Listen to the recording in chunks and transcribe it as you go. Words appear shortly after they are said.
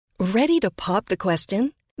Ready to pop the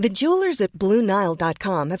question? The jewelers at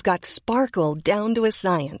BlueNile.com have got sparkle down to a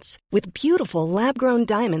science with beautiful lab-grown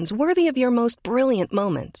diamonds worthy of your most brilliant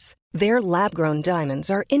moments. Their lab-grown diamonds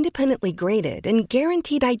are independently graded and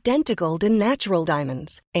guaranteed identical to natural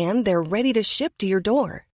diamonds, and they're ready to ship to your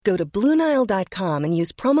door. Go to BlueNile.com and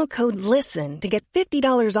use promo code LISTEN to get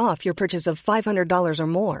 $50 off your purchase of $500 or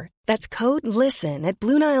more. That's code LISTEN at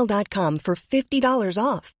BlueNile.com for $50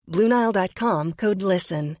 off. BlueNile.com, code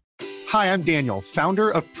LISTEN. Hi, I'm Daniel, founder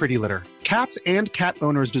of Pretty Litter. Cats and cat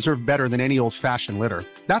owners deserve better than any old-fashioned litter.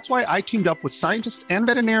 That's why I teamed up with scientists and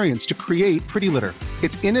veterinarians to create Pretty Litter.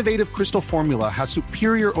 Its innovative crystal formula has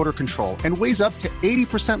superior odor control and weighs up to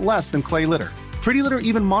 80% less than clay litter. Pretty Litter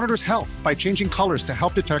even monitors health by changing colors to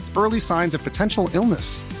help detect early signs of potential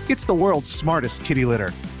illness. It's the world's smartest kitty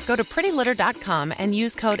litter. Go to prettylitter.com and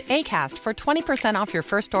use code ACAST for 20% off your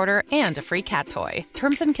first order and a free cat toy.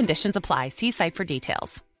 Terms and conditions apply. See site for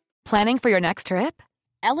details. Planning for your next trip?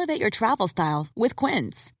 Elevate your travel style with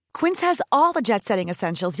Quince. Quince has all the jet-setting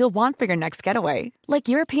essentials you'll want for your next getaway, like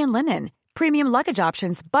European linen, premium luggage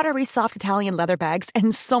options, buttery soft Italian leather bags,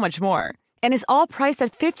 and so much more. And is all priced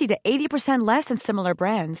at 50 to 80% less than similar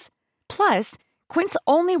brands. Plus, Quince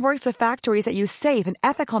only works with factories that use safe and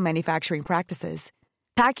ethical manufacturing practices.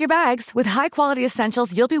 Pack your bags with high-quality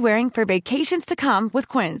essentials you'll be wearing for vacations to come with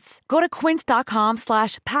Quince. Go to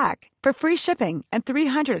quince.com/pack for free shipping and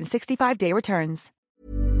 365-day returns.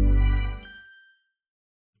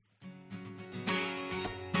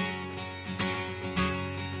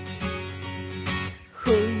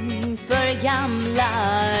 Sjung för gamla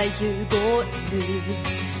Djurgården nu.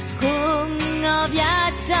 Sjung av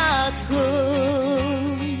hjärtat,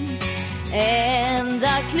 sjung.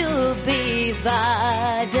 Enda klubb i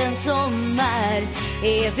världen som är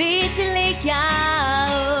evigt lika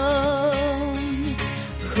ung.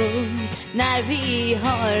 Sjung när vi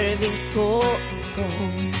har vinst på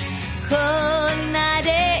gång. Sjung när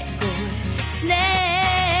det går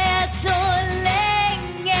snett. Så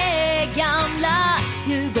länge gamla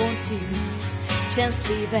Djurgården finns känns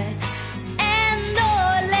livet ändå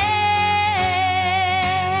lätt.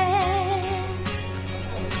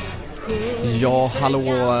 Ja,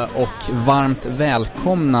 hallå och varmt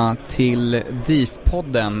välkomna till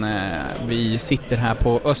DIF-podden. Vi sitter här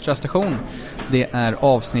på Östra station. Det är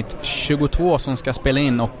avsnitt 22 som ska spela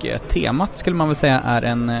in och temat skulle man väl säga är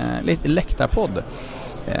en läktarpodd.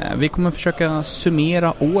 Vi kommer försöka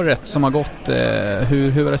summera året som har gått,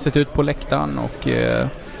 hur har det sett ut på läktaren och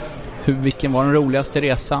vilken var den roligaste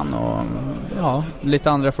resan och ja,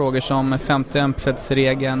 lite andra frågor som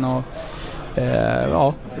 51%-regeln och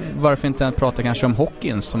varför inte prata kanske om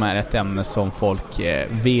hockeyn som är ett ämne som folk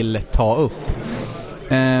vill ta upp.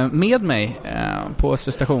 Med mig på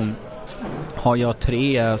Östra station har jag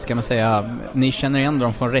tre, ska man säga, ni känner igen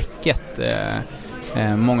dem från räcket,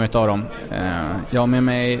 många utav dem. Jag har med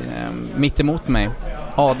mig, mitt emot mig,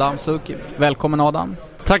 Adam Suk. Välkommen Adam.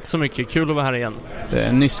 Tack så mycket, kul att vara här igen.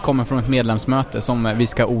 Nyss kommer från ett medlemsmöte som vi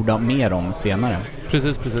ska orda mer om senare.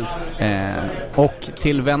 Precis. Och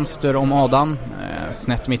till vänster om Adam,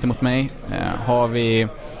 snett mitt emot mig, har vi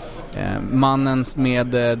mannen med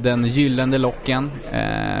den gyllene locken.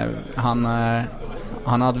 Han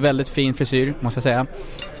har väldigt fin frisyr, måste jag säga.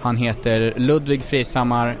 Han heter Ludvig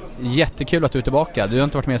Frisammar. Jättekul att du är tillbaka. Du har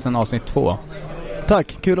inte varit med sedan avsnitt 2.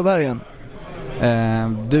 Tack, kul att vara här igen.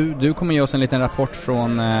 Du kommer ge oss en liten rapport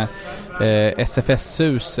från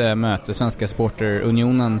SFSUs möte, Svenska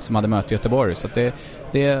Supporterunionen, som hade möte i Göteborg. Så att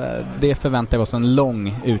det förväntar vi oss en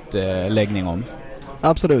lång utläggning om.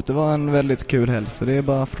 Absolut, det var en väldigt kul helg, så det är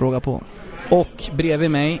bara att fråga på. Och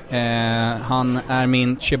bredvid mig, han är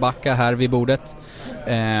min Chewbacca här vid bordet.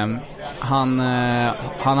 Han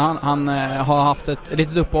har haft ett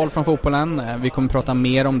litet uppehåll från fotbollen. Vi kommer prata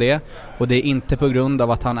mer om det. Och det är inte på grund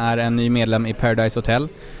av att han är en ny medlem i Paradise Hotel.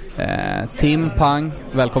 Tim Pang,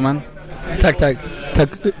 välkommen. Tack,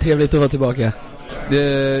 trevligt att vara tillbaka.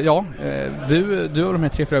 Du har varit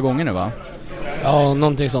med 3-4 gånger nu, va? Ja,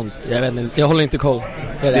 någonting sånt. Jag vet inte, jag håller inte koll.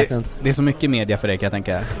 Det är så mycket media för dig, kan jag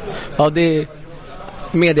tänka. Ja, det är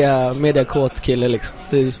media-kåt kille liksom.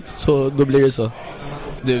 Så, då blir det så.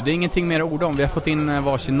 Du, det är ingenting mer att orda om. Vi har fått in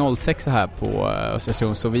varsin 06 här på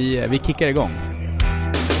Östersund, så vi kickar igång.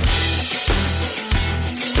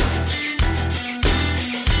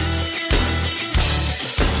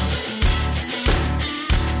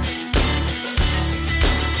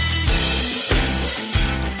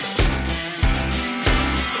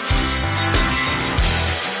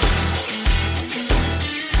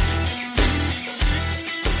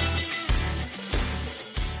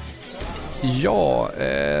 Ja,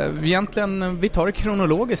 egentligen, vi tar det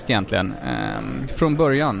kronologiskt egentligen, från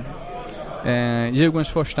början. Djurgårdens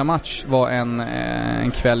första match var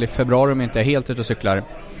en kväll i februari, om jag inte är helt ute och cyklar,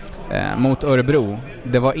 mot Örebro.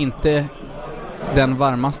 Det var inte den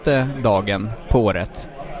varmaste dagen på året.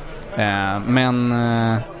 Men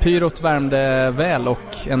pyrot värmde väl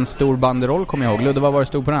och en stor banderoll kommer jag ihåg. Ludde, vad var det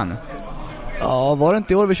stod på den? Ja, var det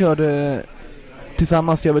inte i år vi körde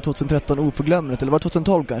tillsammans över 2013 oförglömligt, eller var det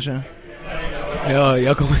 2012 kanske? Ja,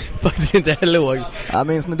 jag kommer faktiskt inte heller ihåg. Jag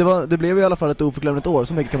minns, det blev i alla fall ett oförglömligt år,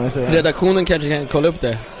 så mycket kan man säga. Redaktionen kanske kan kolla upp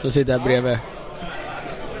det, som sitter här bredvid.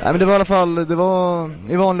 Nej, men det var i alla fall, det var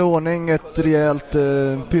i vanlig ordning ett rejält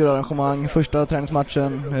pyrarrangemang, första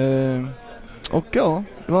träningsmatchen. Och ja,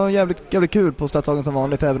 det var jävligt kul på Stadshagen som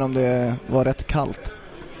vanligt, även om det var rätt kallt.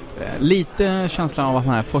 Lite känslan av att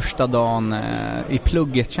den här första dagen i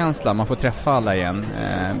plugget känslan, man får träffa alla igen.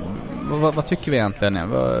 Vad tycker vi egentligen?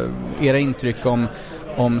 Era intryck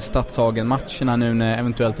om Stadshagen-matcherna nu när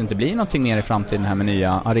eventuellt inte blir någonting mer i framtiden här med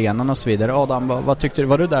nya arenan och så vidare. Adam, vad tyckte du?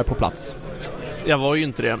 Var du där på plats? Jag var ju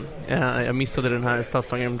inte det. Jag missade den här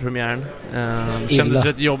Stadshagen-premiären. Kändes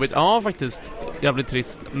rätt jobbigt. Ja, faktiskt. Jävligt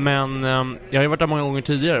trist. Men jag har ju varit där många gånger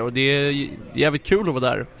tidigare och det är jävligt kul att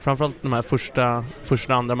vara där. Framförallt de här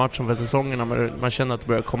första andra matchen för säsongerna. Man känner att det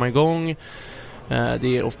börjar komma igång.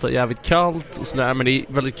 Det är ofta jävligt kallt och sådär, men det är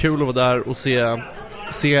väldigt kul att vara där och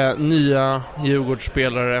se nya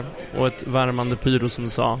Djurgårdsspelare och ett värmande pyro som du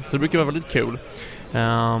sa. Så det brukar vara väldigt kul.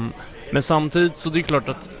 Men samtidigt så det är klart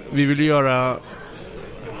att vi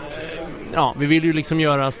vill ju liksom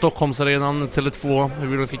göra Stockholmsarenan Tele2,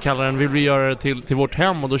 hur vi ska kalla den, vill vi göra det till vårt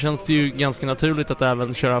hem, och då känns det ju ganska naturligt att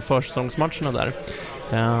även köra försäsongsmatcherna där.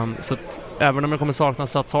 Så att även om jag kommer sakna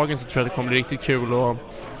Stadshagen så tror jag att det kommer bli riktigt kul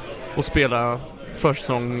att spela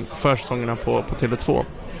försäsongerna på Tele2.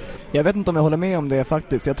 Jag vet inte om jag håller med om det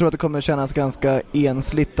faktiskt. Jag tror att det kommer kännas ganska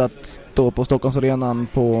ensligt att stå på Stockholmsarenan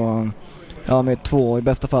med 2, i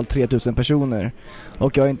bästa fall 3000 personer.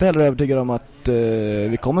 Och jag är inte heller övertygad om att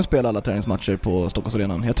vi kommer spela alla träningsmatcher på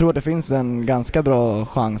Stockholmsarenan. Jag tror att det finns en ganska bra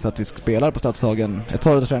chans att vi spelar på Stadshagen ett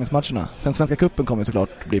par av träningsmatcherna. Sen Svenska Cupen kommer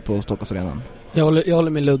såklart bli på Stockholmsarenan. Jag håller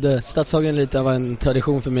med Ludde. Stadshagen lite av en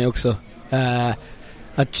tradition för mig också.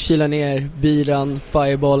 Att kyla ner biran,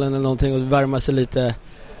 fireballen eller någonting och värma sig lite.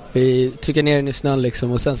 Vi trycker ner den i snön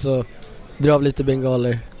liksom och sen så dra av lite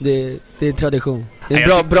bengaler. Det är tradition. Det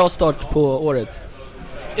är en bra start på året.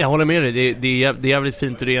 Jag håller med dig. Det är jävligt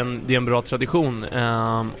fint och det är en bra tradition.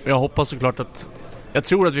 Jag hoppas såklart jag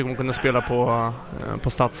tror att vi kommer kunna spela på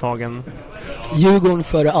Stadshagen. Djurgården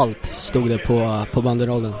före allt stod det på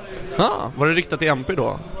banderollen. Var det riktat till MP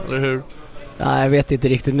då? Eller hur? Nej, jag vet inte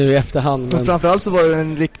riktigt nu i efterhand. Men framförallt så var det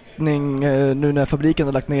en riktning nu när fabriken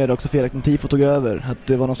hade lagt ner och Sofia Tifo tog över. Att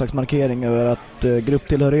det var någon slags markering över att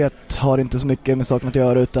grupptillhörighet har inte så mycket med saken att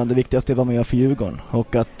göra, utan det viktigaste är vad man gör för Djurgården.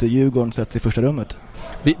 Och att Djurgården sätts i första rummet.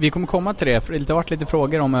 Vi kommer komma till det. Det har varit lite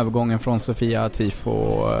frågor om övergången från Sofia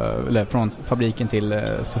Tifo, eller från fabriken till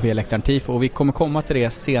Sofia Läktaren Tifo. Och vi kommer komma till det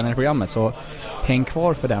senare i programmet, så häng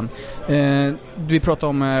kvar för den. Vi pratar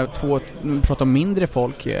om mindre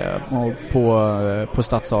folk på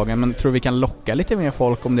Stadshagen, men tror vi kan locka lite mer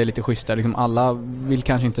folk om det är lite schyssta. Liksom alla vill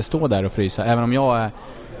kanske inte stå där och frysa, även om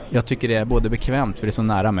jag tycker det är både bekvämt för det är så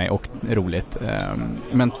nära mig och roligt.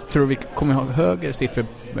 Men tror vi kommer ha högre siffror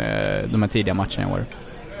de här tidiga matcherna i år?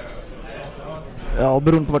 Ja,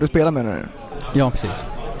 beroende på vad du spelar med nu. Ja, precis.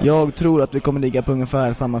 Jag tror att vi kommer ligga på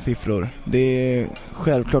ungefär samma siffror. Det är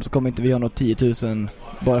självklart så kommer inte vi ha något 10 000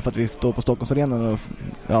 bara för att vi står på Stockholmsarenan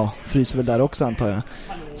och fryser väl där också, antar jag.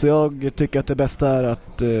 Så jag tycker att det bästa är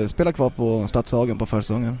att spela kvar på Stadshagen på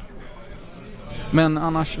försäsongen. Men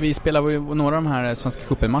annars, vi spelade ju några av de här Svenska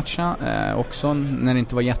Cupen-matcherna också när det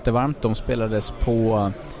inte var jättevarmt. De spelades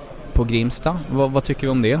på Grimsta. Vad tycker vi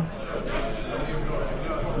om det?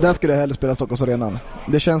 Där skulle jag hellre spela Stockholmsarenan.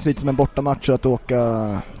 Det känns lite som en bortamatch att åka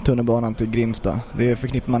tunnelbanan till Grimsta. Det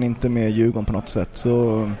förknippar man inte med Djurgården på något sätt.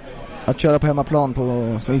 Så att köra på hemmaplan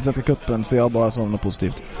på Svenska Cupen ser jag bara som något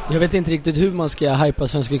positivt. Jag vet inte riktigt hur man ska hypa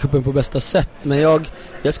Svenska Cupen på bästa sätt, men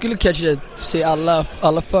jag skulle kanske se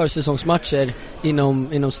alla försäsongsmatcher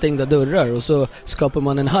inom stängda dörrar, och så skapar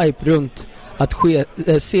man en hype runt att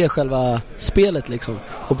se själva spelet liksom.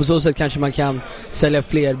 Och på så sätt kanske man kan sälja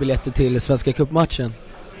fler biljetter till Svenska Cupmatchen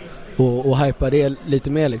och hypa det lite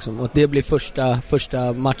mer liksom. Och det blir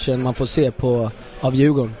första matchen man får se av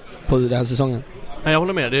Djurgården på den här säsongen. Jag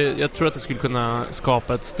håller med. Jag tror att det skulle kunna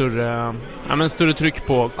skapa ett större tryck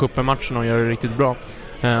på cupen-matcherna och göra det riktigt bra.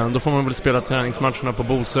 Då får man väl spela träningsmatcherna på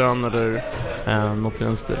Bosön eller något i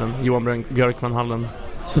den stilen. Johan Björkmanhallen.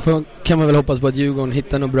 Så kan man väl hoppas på att Djurgården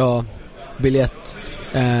hittar något bra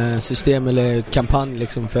biljettsystem eller kampanj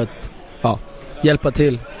liksom för att hjälpa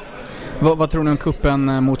till. Vad tror ni om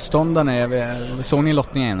kuppen motståndarna? Såg ni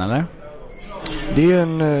lottningen eller? Det är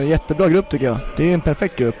en jättebra grupp tycker jag. Det är en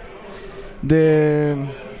perfekt grupp. Det är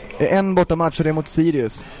en bortamatch och det är mot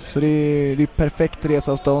Sirius. Så det är perfekt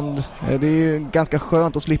resavstånd. Det är ganska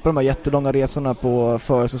skönt att slippa de här jättelånga resorna på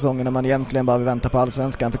försäsongen när man egentligen bara vill vänta på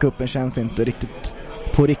allsvenskan. För kuppen känns inte riktigt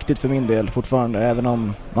på riktigt för min del fortfarande. Även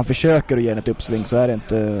om man försöker att ge den ett uppsving så är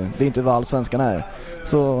det inte vad allsvenskan är.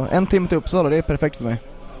 Så en timme till Uppsala, det är perfekt för mig.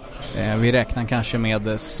 Vi räknar kanske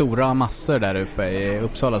med stora massor där uppe i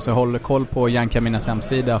Uppsala, så håll koll på Jankaminas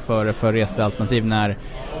hemsida för resealternativ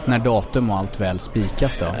när datum och allt väl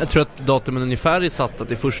spikas då. Jag tror att datumen ungefär är satt att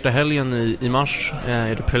det är första helgen i mars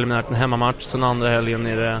är det preliminärt en hemmamatch, sen andra helgen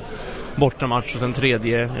är det bortamatch och sen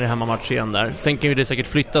tredje är det hemmamatch igen där. Sen kan ju det säkert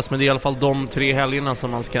flyttas, men det är i alla fall de 3 helgerna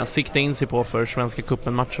som man ska sikta in sig på för Svenska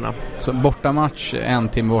cupen-matcherna. Så bortamatch en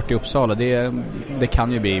timme bort i Uppsala, det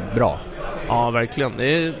kan ju bli bra. Ja, verkligen.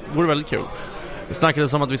 Det vore väldigt kul. Det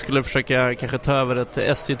snackades om att vi skulle försöka kanske ta över ett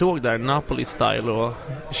SJ-tåg där, Napoli-style, och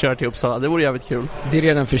köra till Uppsala. Det vore jävligt kul. Det är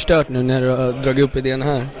redan förstört nu när du har dragit upp idén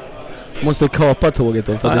här. Måste kapa tåget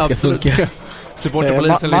då för att det ska funka.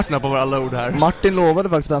 Supporterpolisen lyssnar på alla ord här. Martin lovade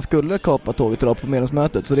faktiskt att han skulle kapa tåget idag på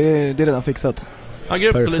medlemsmötet, så det är redan fixat. Ja,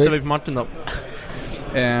 grupp, då litar vi på Martin då.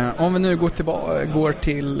 Om vi nu går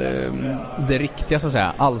till det riktiga så att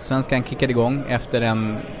säga. Allsvenskan kickade igång efter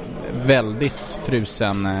en väldigt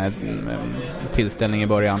frusen tillställning i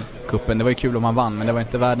början. Kuppen, det var ju kul om man vann, men det var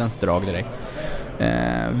inte världens drag direkt.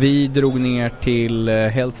 Vi drog ner till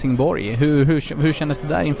Helsingborg. Hur kändes det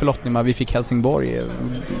där inför lottningen? Vi fick Helsingborg.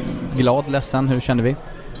 Glad, ledsen, hur kände vi?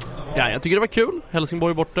 Ja, jag tycker det var kul.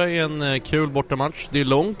 Helsingborg borta är en kul bortamatch. Det är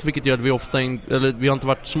långt, vilket gör att vi har inte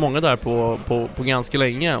varit så många där på ganska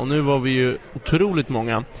länge. Och nu var vi ju otroligt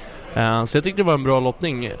många. Så jag tyckte det var en bra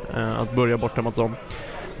lottning att börja borta mot dem.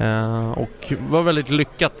 Och var väldigt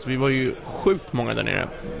lyckat. Vi var ju sjukt många där nere.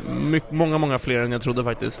 Många fler än jag trodde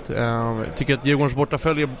faktiskt. Jag tycker att Djurgårdens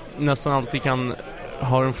bortafölje nästan alltid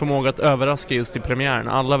har en förmåga att överraska just i premiären.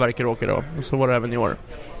 Alla verkar åka då. Och så var det även i år.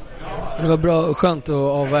 Det var bra och skönt att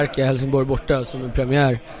avverka Helsingborg borta som en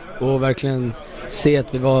premiär och verkligen se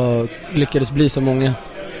att vi lyckades bli så många.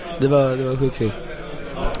 Det var sjukt kul.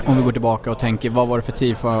 Om vi går tillbaka och tänker, vad var det för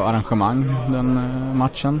tid för arrangemang den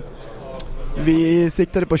matchen? Vi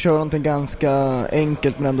siktade på att köra någonting ganska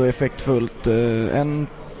enkelt men ändå effektfullt. En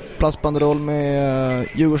plastbanderoll med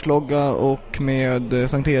Djurgårdslogga och med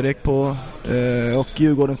Sankt Erik på och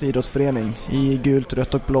Djurgårdens idrottsförening i gult,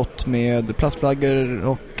 rött och blått med plastflaggor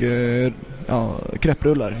och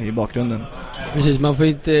krepprullar i bakgrunden. Precis, man får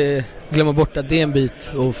inte glömma bort att det är en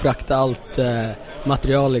bit och frakta allt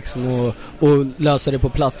material liksom och lösa det på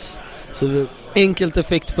plats. Så enkelt,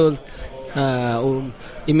 effektfullt och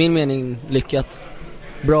i min mening lyckat.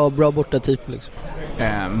 Bra borta tifo liksom.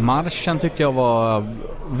 Marschen tyckte jag var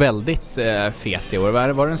väldigt fet i år.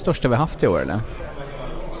 Var det den största vi haft i år eller?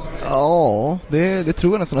 Ja, det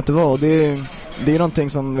tror jag nästan att det var. Det är någonting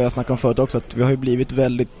som vi har snackat om förut också, att vi har ju blivit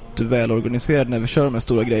väldigt välorganiserade när vi kör de här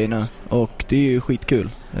stora grejerna, och det är ju skitkul.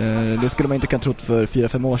 Det skulle man inte kunna trott för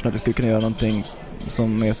 4-5 år sedan, att vi skulle kunna göra någonting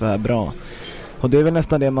som är så här bra. Och det är väl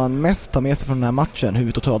nästan det man mest tar med sig från den här matchen, hur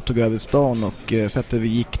vi totalt tog över stan och sättet vi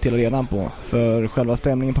gick till arenan på. För själva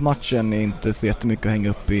stämningen på matchen är inte så jättemycket att hänga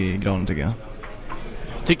upp i granen tycker jag.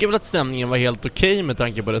 Tycker väl att stämningen var helt okej med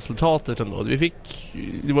tanke på resultatet ändå.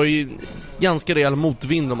 Det var ju ganska rejäl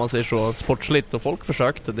motvind om man säger så, sportsligt, och folk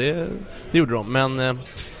försökte, det gjorde de. Men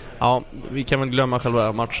ja, vi kan väl glömma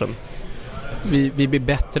själva matchen. Vi blir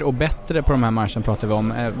bättre och bättre på de här matcherna pratar vi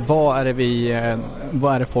om. Vad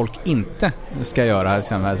är det folk inte ska göra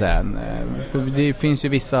sen? För det finns ju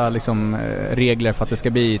vissa liksom, regler för att det ska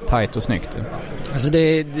bli tajt och snyggt. Alltså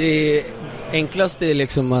det enklaste är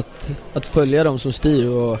liksom att följa dem som styr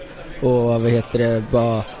och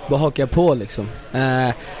bara haka på liksom.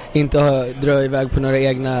 Inte dra iväg på några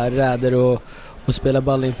egna räder och spela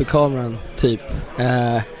ball inför kameran typ.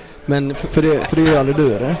 Men för det är ju aldrig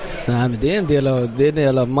du, eller? Nej, men det är en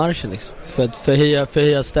del av marschen liksom. För att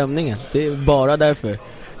förhöja stämningen. Det är bara därför.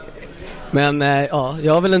 Men ja,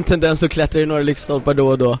 jag har väl en tendens att klättra i några lyktstolpar då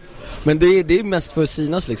och då. Men det är mest för att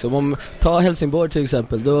synas liksom. Ta Helsingborg till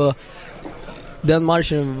exempel, då den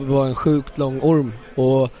marschen var en sjukt lång orm,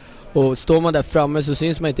 och står man där framme så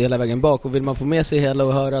syns man inte hela vägen bak, och vill man få med sig hela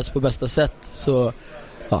och höras på bästa sätt så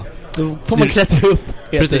ja, då får man klättra upp.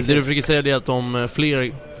 Precis, det du försöker säga är att om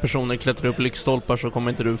fler personer klättrar upp lyktstolpar så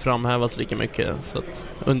kommer inte du framhävas lika mycket, så att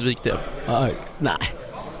undvik det. Nej.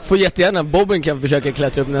 Får jättegärna, Bobben kan försöka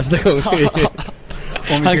klättra upp nästa gång.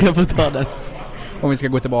 Han kan få ta den. om vi ska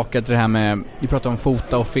gå tillbaka till det här med, vi pratar om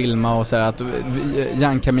fota och filma och så här, att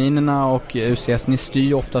Järnkaminerna och UCS, ni styr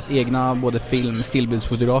ju oftast egna både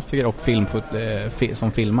stillbildsfotografer och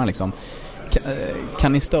som filmar liksom.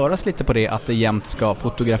 Kan ni störas lite på det, att det jämt ska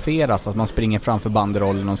fotograferas, att man springer framför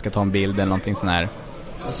banderollen och ska ta en bild eller någonting sån här?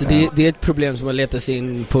 Alltså det är ett problem som har letat sig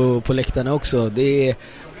in på läktarna också. Det är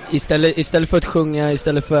istället för att sjunga,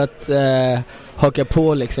 istället för att haka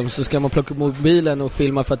på liksom, så ska man plocka upp mobilen och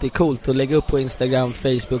filma för att det är coolt och lägga upp på Instagram,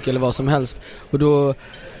 Facebook eller vad som helst. Och då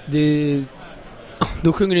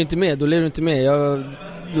sjunger du inte med, då ler du inte med.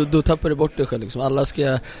 Då tappar du bort dig själv liksom. Alla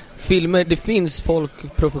ska filma. Det finns folk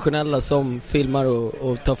professionella som filmar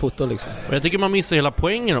och tar foto liksom. Och jag tycker man missar hela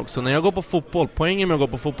poängen också. När jag går på fotboll, poängen med att gå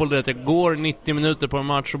på fotboll är att jag går 90 minuter på en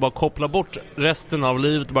match och bara kopplar bort resten av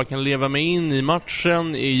livet och bara kan leva mig in i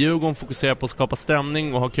matchen, i Djurgården, fokusera på att skapa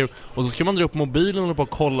stämning och ha kul. Och så ska man dra upp mobilen och bara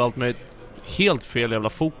kolla allt med helt fel jävla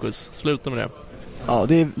fokus. Sluta med det. Ja,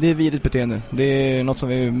 det är vidrigt beteende. Det är något som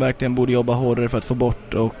vi verkligen borde jobba hårdare för att få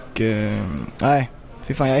bort och nej.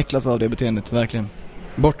 Fy fan, jag äcklas av det beteendet, verkligen.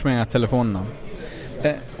 Bort med telefonerna.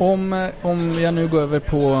 Om jag nu går över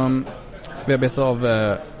på, vi har betat av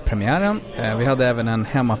premiären. Vi hade även en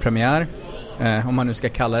hemmapremiär, om man nu ska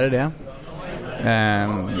kalla det.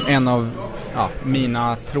 En av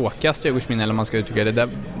mina tråkigaste Djurgårdsminnen, eller man ska uttrycka det.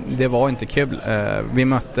 Det var inte kul. Vi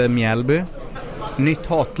mötte Mjällby. Nytt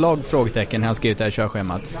hatlag, frågetecken, har jag skrivit här i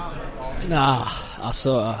körschemat.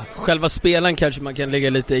 Alltså själva spelen kanske man kan lägga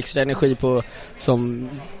lite extra energi på, som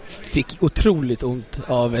fick otroligt ont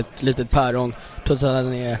av ett litet päron, trots att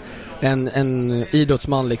han är en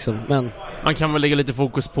idrottsman liksom. Men man kan väl lägga lite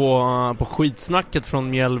fokus på skitsnacket från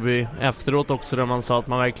Mjällby efteråt också, där man sa att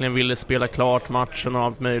man verkligen ville spela klart matchen och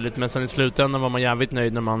allt möjligt, men sen i slutändan var man jävligt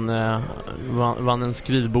nöjd när man vann en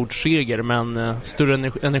skrivbordsseger, men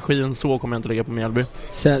större energi än så kommer jag inte lägga på Mjällby.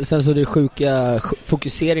 Sen så det sjuka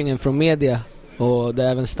fokuseringen från media. Och det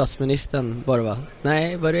är även statsministern var det, va?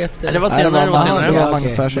 Nej, var det efter? Ja, det var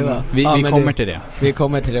senare. Vi kommer till det. Vi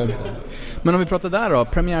kommer till det också. Men om vi pratar där då,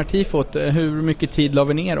 premiärtifot, hur mycket tid la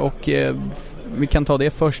vi ner? Och vi kan ta det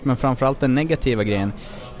först, men framförallt den negativa grejen.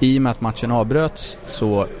 I och med att matchen avbröts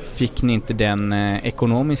så fick ni inte den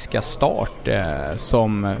ekonomiska start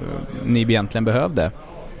som ni egentligen behövde.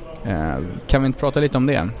 Kan vi inte prata lite om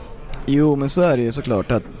det? Jo, men så är det ju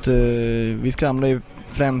såklart att vi skramlar ju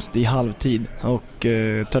främst i halvtid och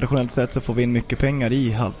traditionellt sett så får vi in mycket pengar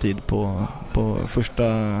i halvtid på första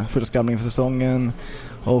skramlingen för säsongen,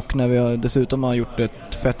 och när vi dessutom har gjort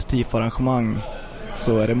ett fett tifo-arrangemang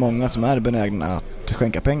så är det många som är benägna att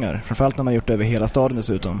skänka pengar, framförallt när man har gjort det över hela staden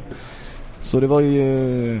dessutom. Så det var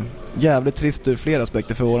ju jävligt trist ur flera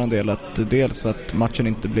aspekter för våran del, att dels att matchen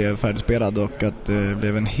inte blev färdigspelad och att det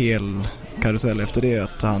blev en hel karusell efter det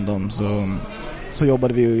att ta hand om, så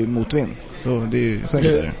jobbade vi ju motvind. Så det är ju så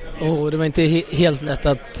enkelt. Och det var inte helt lätt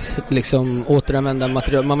att liksom återanvända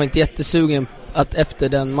material. Man var inte jättesugen att efter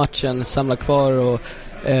den matchen samla kvar och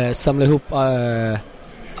samla ihop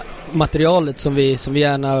materialet som vi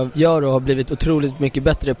gärna gör och har blivit otroligt mycket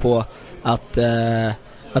bättre på att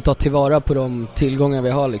ta tillvara på de tillgångar vi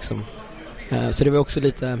har liksom. Så det var också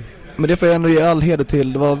lite... Men det får jag ändå ge all heder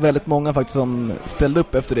till. Det var väldigt många faktiskt som ställde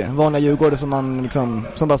upp efter det. Vanliga djurgårdare som man liksom,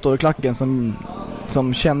 som bara står i klacken,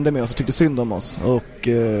 som kände med oss och tyckte synd om oss och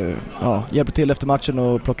hjälpte till efter matchen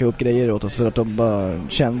och plockade upp grejer åt oss, för att de bara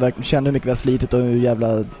kände hur mycket vi har slitit och hur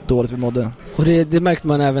jävla dåligt vi mådde. Och det märkte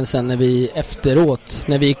man även sen när vi efteråt,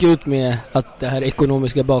 när vi gick ut med att det här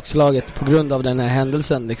ekonomiska bakslaget på grund av den här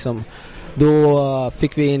händelsen liksom, då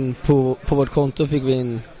fick vi in på vårt konto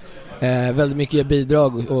väldigt mycket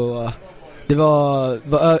bidrag, och det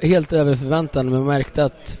var helt över förväntan, men man märkte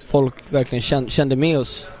att folk verkligen kände med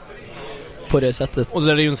oss på det sättet. Och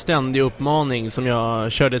det är ju en ständig uppmaning som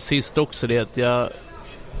jag körde sist också, det att jag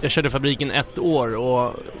körde fabriken 1 år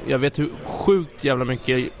och jag vet hur sjukt jävla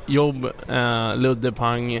mycket jobb Ludde,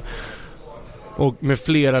 Pang och med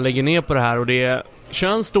flera lägger ner på det här, och det kör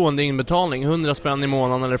en stående inbetalning, 100 spänn i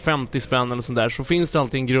månaden eller 50 spänn eller sånt där, så finns det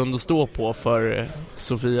alltid en grund att stå på för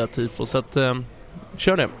Sofia Tifo, så att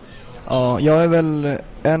kör det. Ja, jag är väl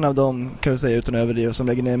en av dem, kan du säga utan överdriv, som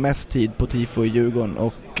lägger ner mest tid på Tifo i Djurgården,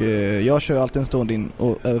 och jag kör alltid en stående in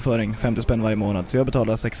och överföring 50 spänn varje månad, så jag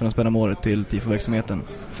betalar 600 spänn om året till Tifo-verksamheten,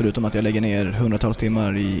 förutom att jag lägger ner hundratals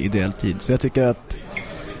timmar i ideell tid. Så jag tycker att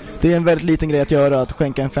det är en väldigt liten grej att göra, att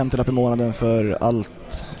skänka en 50-lapp i månaden för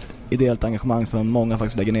allt ideellt engagemang som många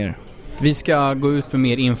faktiskt lägger ner. Vi ska gå ut med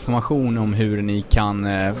mer information om hur ni kan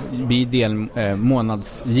bli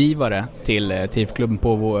månadsgivare till TIF-klubben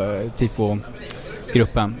på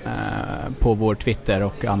gruppen på vår Twitter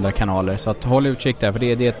och andra kanaler. Så att håll utkik där, för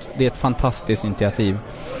det är ett fantastiskt initiativ.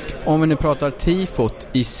 Om vi nu pratar tifot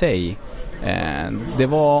i sig, det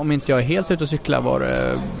var, om inte jag är helt ute och cykla, var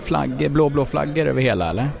det blå flaggor över hela,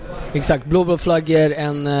 eller? Exakt, blå flaggor,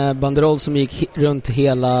 en banderoll som gick runt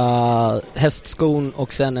hela hästskon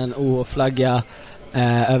och sen en O-flagga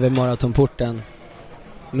över maratonporten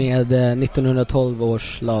med 1912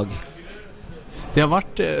 års lag. Det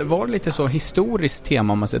har varit lite så historiskt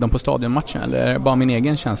tema, om man säger, de på stadionmatchen, eller är det bara min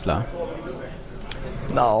egen känsla?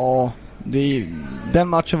 Ja, den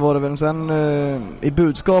matchen var det väl. Sen i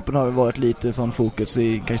budskapen har det varit lite sån fokus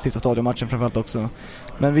i kanske sista stadionmatchen framförallt också.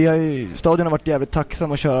 Men stadion har varit jävligt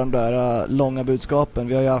tacksam att köra de där långa budskapen.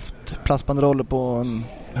 Vi har ju haft plastbanderoller på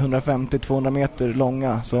 150-200 meter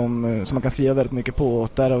långa som man kan skriva väldigt mycket på, och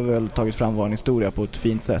där har vi väl tagit fram vår historia på ett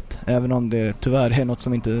fint sätt. Även om det tyvärr är något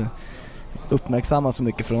som inte uppmärksammas så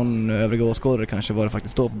mycket från övriga åskådare, kanske vad det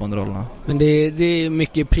faktiskt står på banderollerna. Men det är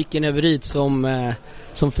mycket pricken över i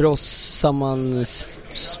som för oss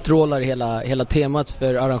sammanstrålar hela temat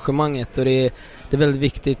för arrangemanget, och det är väldigt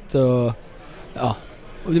viktigt, och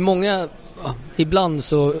det är många, ibland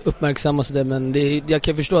så uppmärksammas det, men jag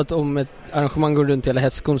kan förstå att om ett arrangemang går runt hela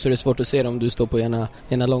hästskon så är det svårt att se det om du står på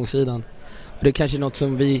ena långsidan. Och det är kanske något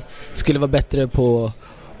som vi skulle vara bättre på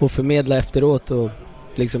att förmedla efteråt, och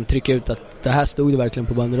liksom trycka ut att det här stod det verkligen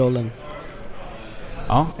på banderollen.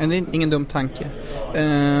 Ja, det är ingen dum tanke.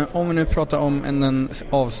 Om vi nu pratar om en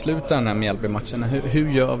avslutaren med Mjällby-matchen, hur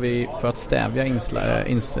gör vi för att stävja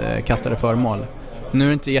inkastade föremål? Nu är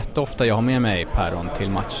det inte jätteofta jag har med mig päron till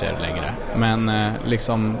matcher längre, men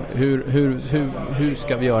liksom hur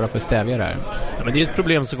ska vi göra för att stävja det här? Ja, men det är ett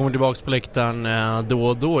problem som kommer tillbaka på läktaren då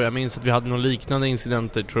och då. Jag minns att vi hade någon liknande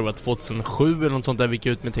incidenter, tror jag 2007 eller något sånt där, vi gick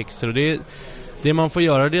ut med texter, och det man får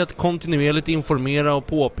göra, det är att kontinuerligt informera och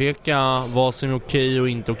påpeka vad som är okej och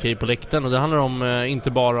inte okej på läktaren. Och det handlar om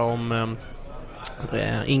inte bara om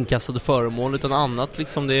inkastade föremål, utan annat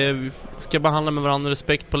liksom. Vi ska behandla med varandra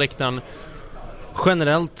respekt på läktaren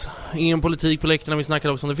generellt. Ingen politik på läktaren, vi snackar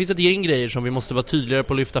också om. Det finns ett gäng grejer som vi måste vara tydligare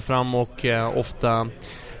på att lyfta fram och ofta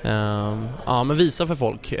men visa för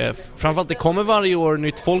folk. Framförallt det kommer varje år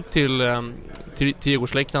nytt folk till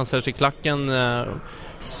Djurgårdsläktaren, särskilt klacken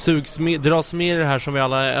dras med i det här som vi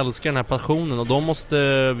alla älskar, den här passionen, och då måste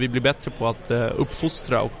vi bli bättre på att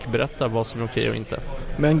uppfostra och berätta vad som är okej och inte.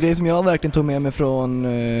 Men en grej som jag verkligen tog med mig från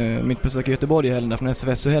mitt besök i Göteborg i helgen, från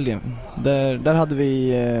SFSU-helgen, där hade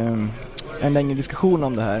vi en längre diskussion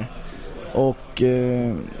om det här, och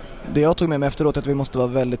det jag tog med mig efteråt är att vi måste vara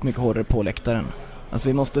väldigt mycket hårdare på läktaren. Alltså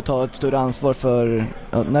vi måste ta ett större ansvar för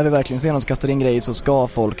när vi verkligen ser någon som kastar in grejer, så ska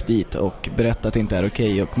folk dit och berätta att det inte är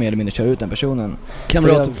okej och mer eller mindre köra ut den personen.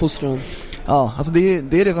 Kamratuppfostran. Ja, alltså det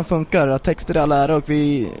är det som funkar. Att texter är all ära, och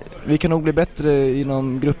vi kan nog bli bättre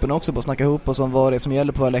inom gruppen också på att snacka ihop oss om vad det är som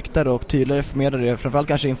gäller på våra läktare och tydligare förmedla det, framförallt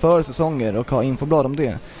kanske inför säsonger, och ha infoblad om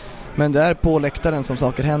det. Men det är på läktaren som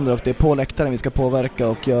saker händer, och det är på läktaren vi ska påverka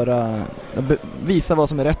och visa vad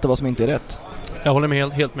som är rätt och vad som inte är rätt. Jag håller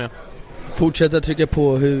med helt med. Fortsätta trycka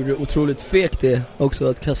på hur otroligt fegt det är också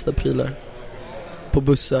att kasta prylar. På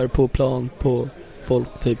bussar, på plan, på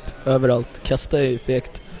folk, typ överallt. Kasta är ju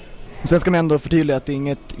fegt. Sen ska man ändå förtydliga att det är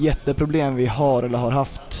inget jätteproblem vi har eller har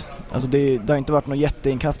haft. Alltså det har inte varit något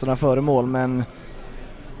jätteinkastande föremål, men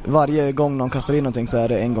varje gång någon kastar in någonting så är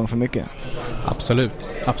det en gång för mycket.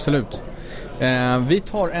 Absolut. Vi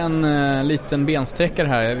tar en liten bensträckare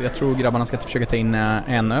här. Jag tror grabbarna ska försöka ta in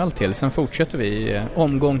en öl till. Sen fortsätter vi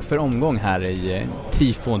omgång för omgång här i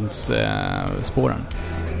tifons spåren.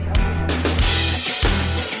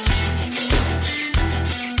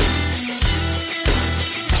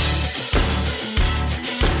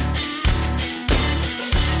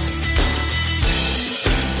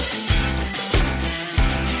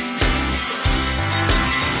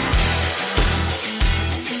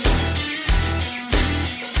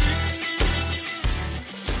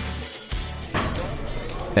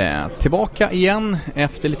 Tillbaka igen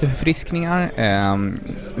efter lite förfriskningar.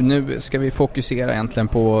 Nu ska vi fokusera egentligen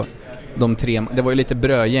på de tre. Det var ju lite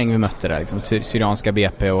brödgäng vi mötte där, liksom, Syrianska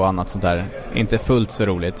BP och annat sånt där. Inte fullt så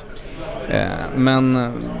roligt.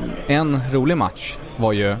 Men en rolig match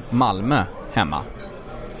var ju Malmö hemma.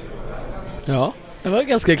 Ja, det var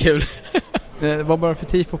ganska kul. Vad bara för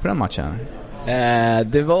tifo på den matchen?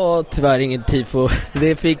 Det var tyvärr inget tifo.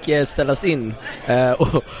 Det fick ställas in.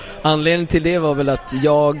 Och anledningen till det var väl att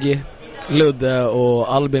jag, Ludde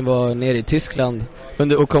och Albin var nere i Tyskland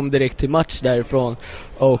och kom direkt till match därifrån.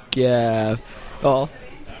 Och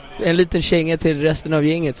en liten känga till resten av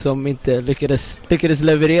gänget som inte lyckades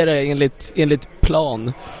leverera enligt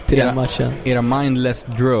plan till den matchen. Era mindless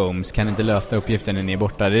drones kan inte lösa uppgiften när ni är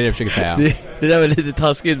borta, det är det jag försöker säga. det där var lite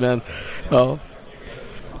taskigt, men ja.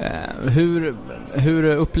 Hur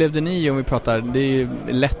upplevde ni, om vi pratar, det är ju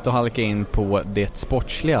lätt att halka in på det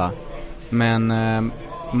sportsliga, men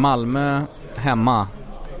Malmö hemma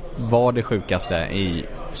var det sjukaste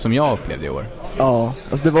som jag upplevde i år. Ja,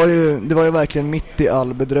 alltså det var ju verkligen mitt i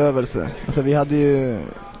all bedrövelse. Alltså vi hade ju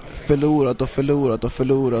förlorat.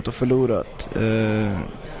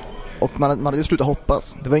 Och man hade ju slutat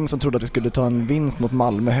hoppas. Det var ingen som trodde att vi skulle ta en vinst mot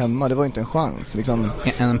Malmö hemma. Det var inte en chans liksom.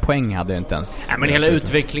 En poäng hade inte ens. Nej, men hela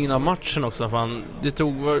utvecklingen av matchen också, fan. Det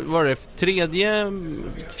tog, var det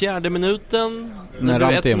fjärde minuten? När det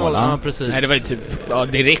blev 1-0. Ja, precis. Nej, det var ju typ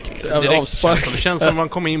direkt avspark. Det känns som man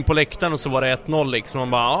kom in på läktaren och så var det 1-0 liksom.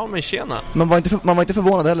 Man bara, ja men tjena. Man var inte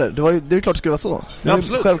förvånad heller. Det är ju klart det skulle vara så. Ja,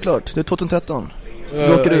 absolut. Självklart. Det är 2013.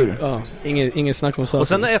 Vi åker ur. Ja, ingen snack om saken. Och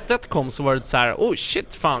sen när 1-1 kom så var det så här, oh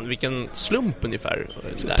shit fan, vilken slump ungefär.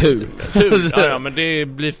 Tur. Ja, men det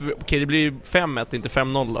blir det blir 5-1, inte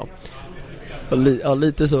 5-0 då. Ja,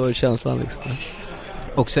 lite så känslan liksom.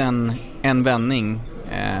 Och sen en vändning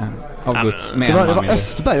av Guds med. Det var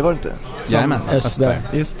Östberg, var det inte? Jajamensan, Östberg.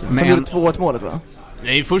 Just det. Som gjorde 2-1 målet, va?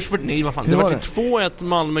 Nej, vad fan. Det var 2-1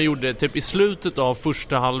 Malmö gjorde typ i slutet av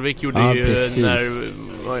första halvlek gjorde ju precis.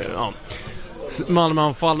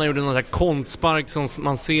 Malmöanfallarna gjorde någon sån här kontspark som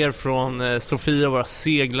man ser från Sofia, bara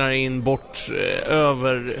seglar in bort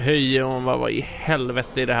över Höje, och man bara, vad i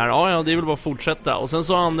helvete är det här? Ja, det är väl bara fortsätta. Och sen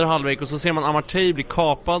så andra halvlek och så ser man Amartey bli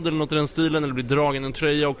kapad eller något i den stilen, eller bli dragen en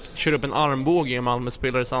tröja och kör upp en armbåge i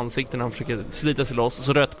Malmö-spelares ansikte när han försöker slita sig loss, och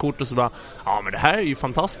så rött kort och så bara, ja men det här är ju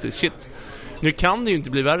fantastiskt, shit. Nu kan det ju inte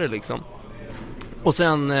bli värre liksom. Och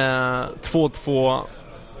sen 2-2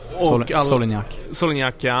 och Solignac,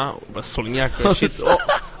 ja. Solignac, shit.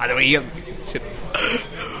 Det var helt shit.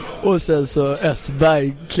 Och sen så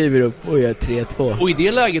Östberg kliver upp och gör 3-2. Och i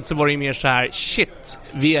det läget så var det ju mer så här, shit,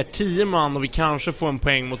 vi är 10 man och vi kanske får en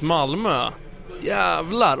poäng mot Malmö.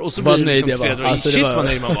 Jävlar. Och så blir det liksom 3-2. Alltså, shit, vad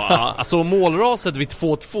nöjd man var. Alltså målraset vid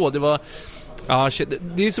 2-2, det var... Ja, shit.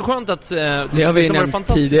 Det är så skönt att det har vi nämnt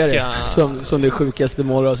tidigare som det sjukaste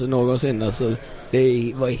målraset någonsin. Alltså,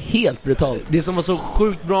 det var helt brutalt. Det som var så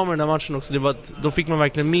sjukt bra med den här matchen också, det var att då fick man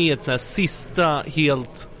verkligen med ett så här sista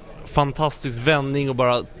helt fantastisk vändning och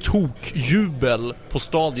bara tokjubel på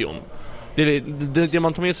stadion. Det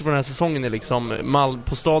man tar med sig från den här säsongen är liksom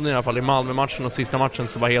på stadion i alla fall, i Malmö-matchen och sista matchen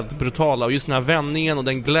så var helt brutala, och just den här vändningen och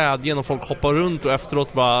den glädjen och folk hoppar runt och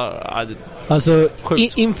efteråt bara alltså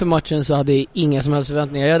inför matchen så hade jag inga som helst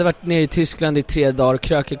förväntningar. Jag hade varit nere i Tyskland i 3 dagar,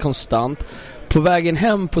 krökade konstant. På vägen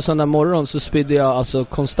hem på söndag morgon så spydde jag alltså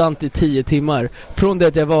konstant i 10 timmar. Från det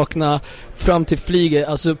att jag vaknade fram till flyget,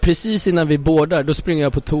 alltså precis innan vi boardar, då springer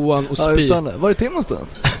jag på toan och spyr. Var det till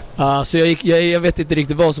någonstans? Så jag vet inte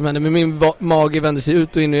riktigt vad som hände, men min mage vände sig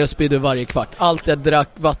ut och in och jag spydde varje kvart. Allt jag drack,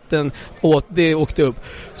 vatten, åt, det åkte upp.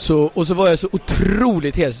 Och så var jag så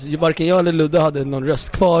otroligt hes. Varken jag eller Ludde hade någon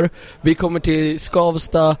röst kvar. Vi kommer till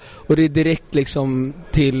Skavsta och det är direkt liksom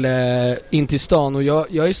in till stan, och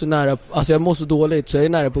jag är så nära, alltså jag mår så dåligt så jag är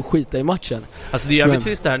nära på att skita i matchen. Alltså det är jävligt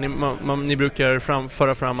trist det här. Ni brukar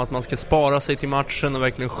föra fram att man ska spara sig till matchen och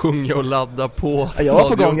verkligen sjunga och ladda på. Jag var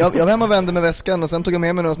på gång, jag var hemma och vände med väskan och sen tog jag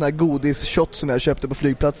med mig någon sån här godis-shot som jag köpte på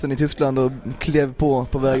flygplatsen i Tyskland och klev på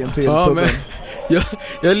vägen till puben. Men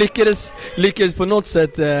jag lyckades på något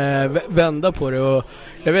sätt vända på det, och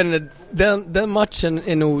jag vet inte, den matchen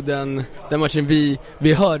är nog den matchen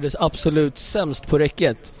vi hördes absolut sämst på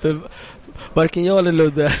räcket, för varken jag eller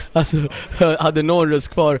Ludde alltså, hade någon röst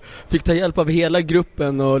kvar. Fick ta hjälp av hela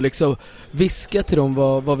gruppen och liksom viska till dem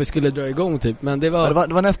vad vi skulle dra igång typ. Men det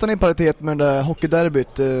var nästan i paritet med det där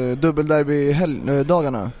hockeyderbyt,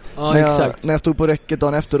 dubbelderby-dagarna. Ja, exakt. När jag stod på räcket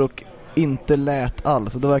dagen efter och inte lät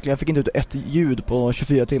alls. Då verkligen, jag fick inte ut ett ljud på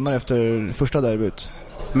 24 timmar efter första derbyt.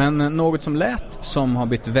 Men något som lät som har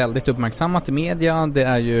blivit väldigt uppmärksammat i media, det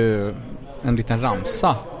är ju en liten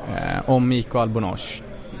ramsa om Mikko Albonosh.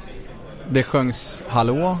 Det sjöngs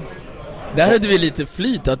hallå. Där hade vi lite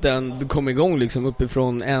flyt att den kom igång liksom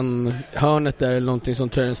uppifrån en hörnet där eller någonting som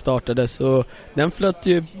tror den startades, och den flöt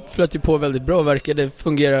ju på väldigt bra, verkade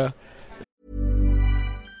fungera.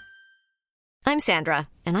 I'm Sandra,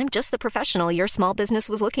 and I'm just the professional your small business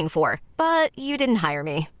was looking for. But you didn't hire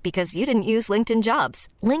me because you didn't use LinkedIn Jobs.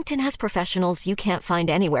 LinkedIn has professionals you can't find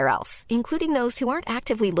anywhere else, including those who aren't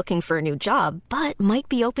actively looking for a new job, but might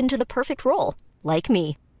be open to the perfect role, like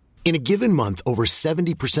me. In a given month, over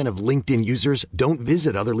 70% of LinkedIn users don't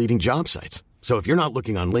visit other leading job sites. So if you're not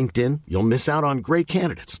looking on LinkedIn, you'll miss out on great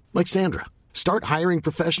candidates like Sandra. Start hiring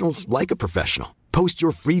professionals like a professional. Post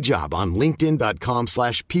your free job on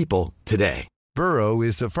linkedin.com/people today. Burrow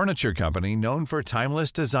is a furniture company known for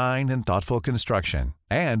timeless design and thoughtful construction,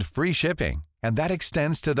 and free shipping, and that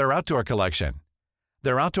extends to their outdoor collection.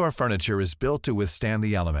 Their outdoor furniture is built to withstand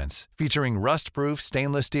the elements, featuring rust-proof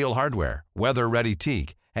stainless steel hardware, weather-ready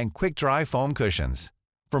teak, and quick-dry foam cushions.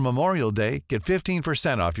 For Memorial Day, get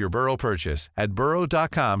 15% off your Burrow purchase at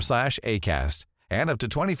burrow.com/acast, and up to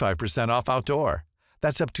 25% off outdoor.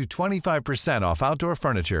 That's up to 25% off outdoor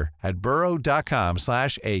furniture at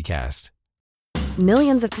burrow.com/acast.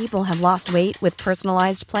 Millions of people have lost weight with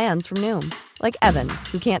personalized plans from Noom. Like Evan,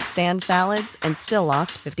 who can't stand salads and still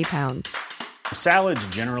lost 50 pounds.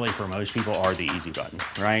 Salads generally for most people are the easy button,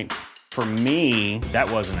 right? For me,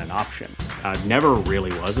 that wasn't an option. I never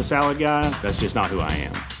really was a salad guy. That's just not who I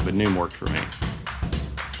am. But Noom worked for me.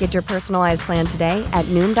 Get your personalized plan today at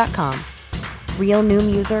Noom.com. Real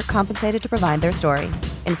Noom user compensated to provide their story.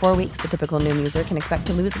 In 4 weeks, the typical Noom user can expect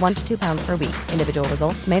to lose 1 to 2 pounds per week. Individual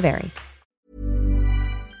results may vary.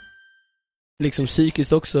 Liksom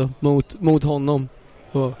psykiskt också mot honom.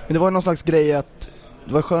 Men det var någon slags grej att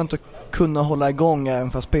det var skönt att kunna hålla igång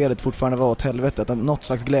även fast spelet fortfarande var åt helvetet. Att något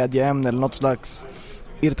slags glädjeämne eller något slags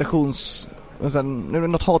irritations...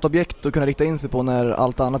 något hatobjekt att kunna rikta in sig på när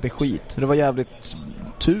allt annat är skit. Det var jävligt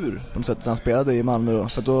tur på något sätt att han spelade i Malmö då.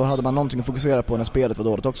 För då hade man någonting att fokusera på när spelet var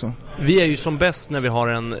dåligt också. Vi är ju som bäst när vi har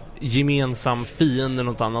en gemensam fiende,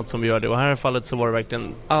 något annat som vi gör det. Och här i fallet så var det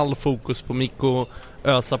verkligen all fokus på Mikko,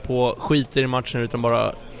 ösa på skiter i matchen utan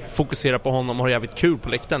bara fokusera på honom och ha jävligt kul på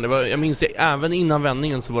läktaren. Det var, jag minns det, även innan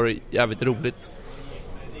vändningen så var det jävligt roligt.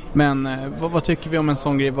 Men vad tycker vi om en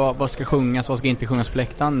sån grej? Vad ska sjungas, vad ska inte sjungas på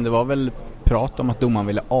läktaren? Det var väl prat om att domaren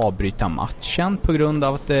ville avbryta matchen på grund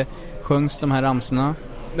av att det sjöngs de här ramsorna.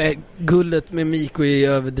 Men guldet med Mikko är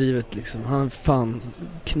överdrivet liksom. Han fan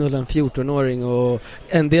knullade en 14-åring och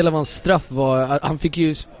en del av hans straff var att han fick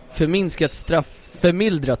ju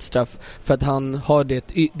förmildrat straff för att han har det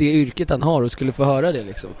yrket han har och skulle få höra det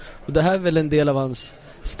liksom. Och det här är väl en del av hans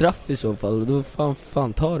straff i så fall. Och då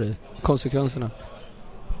fan tar det konsekvenserna.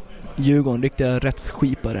 Djurgården, riktiga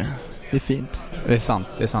rättsskipare. Det är fint. Det är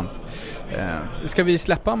sant. Ska vi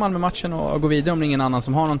släppa Malmö-matchen och gå vidare om det är ingen annan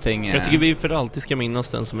som har någonting? Jag tycker vi för alltid ska minnas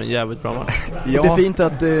den som en jävligt bra match. Ja. Det är fint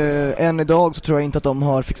att än idag så tror jag inte att de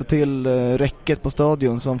har fixat till räcket på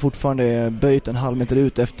stadion som fortfarande är böjt en halv meter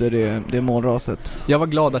ut efter det målraset. Jag var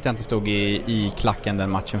glad att jag inte stod i klacken den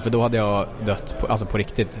matchen, för då hade jag dött på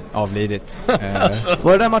riktigt, avlidit.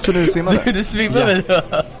 Var det den matchen du svimmade? Du svimmade? Ja.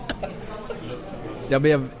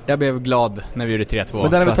 Jag blev glad när vi gjorde 3-2.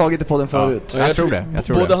 Men den har vi tagit i podden förut. Ja, jag tror det.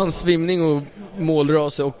 Både hans svimning och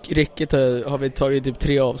målrase och räcket har vi tagit typ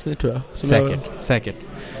 3 avsnitt tror jag. Säkert.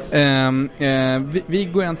 Vi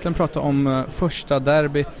går egentligen prata om första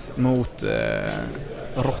derbyt mot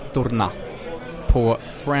Råttorna på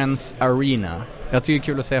Friends Arena. Jag tycker det är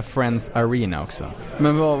kul att säga Friends Arena också.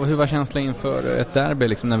 Men hur var känslan inför ett derby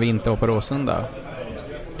liksom, när vi inte var på Råsunda?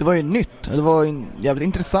 Det var ju nytt. Det var jävligt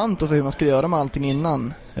intressant att se hur man skulle göra med allting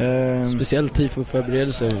innan. Speciellt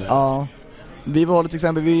tifo-förberedelser. Ja. Vi valde till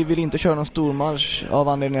exempel, vi vill inte köra någon stormarsch av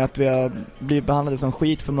anledning att vi har blivit behandlade som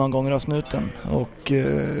skit för många gånger av snuten. Och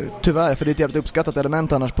tyvärr, för det är ett jävligt uppskattat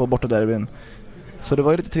element annars på bortaderbyn. Så det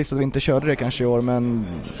var ju lite trist att vi inte körde det kanske i år, men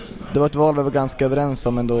det var ett val vi var ganska överens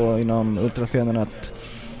om ändå inom ultrascenen att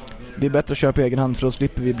det är bättre att köra på egen hand, för då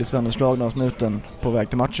slipper vi bli sönderslagna av snuten på väg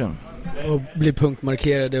till matchen. Och bli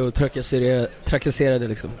punktmarkerade och trakasserade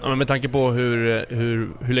liksom. Ja, men med tanke på hur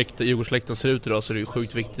Djurgårdsläktaren ser ut idag så är det ju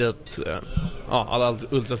sjukt viktigt att alla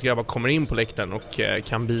ultrasgrabbar kommer in på läktaren och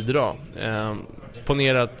kan bidra.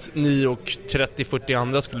 Ponera att ni och 30-40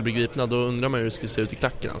 andra skulle bli gripna, då undrar man hur det skulle se ut i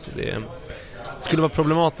klacken. Alltså det skulle vara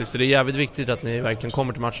problematiskt, så det är jävligt viktigt att ni verkligen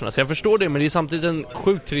kommer till matcherna. Så jag förstår det, men det är samtidigt en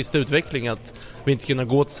sjukt trist utveckling att vi inte kunna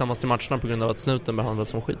gå tillsammans till matcherna på grund av att snuten behandlas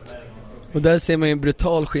som skit. Och där ser man ju en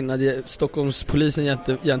brutal skillnad i Stockholmspolisen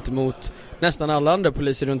gentemot nästan alla andra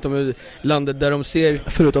poliser runt om i landet, där de ser...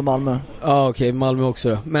 Förutom Malmö. Ja, okej, Malmö också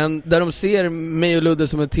då. Men där de ser mig och Ludde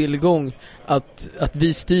som en tillgång, att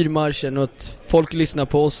vi styr marschen och att folk lyssnar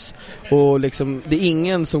på oss. Och liksom, det är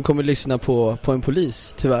ingen som kommer lyssna på en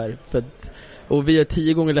polis, tyvärr. Och vi är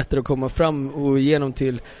 10 gånger lättare att komma fram och igenom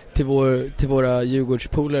till våra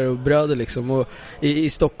Djurgårdspolare och bröder liksom. Och i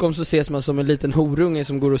Stockholm så ses man som en liten horunge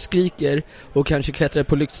som går och skriker och kanske klättrar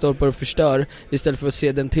på lyktstolpar och förstör, istället för att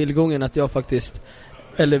se den tillgången att jag faktiskt,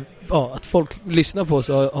 eller att folk lyssnar på oss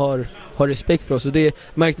och har respekt för oss. Och det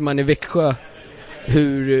märkte man i Växjö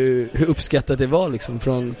hur uppskattat det var liksom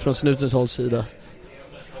från snutens hålls sida.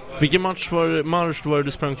 Vilken marsch var det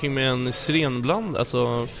du sprang kring med en sirenbland?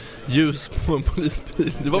 Alltså ljus på en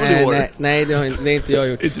polisbil? Det var väl i år? Nej, det är inte jag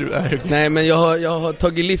gjort. Nej, men jag har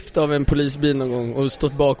tagit lift av en polisbil någon gång och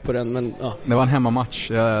stått bak på den, men ja. Det var en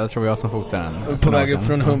hemmamatch, jag tror jag som fotade den. På väg upp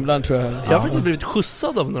från Humlan, tror jag. Jag har faktiskt blivit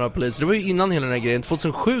skjutsad av några poliser. Det var ju innan hela den här grejen,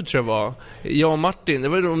 2007 tror jag var. Jag och Martin, det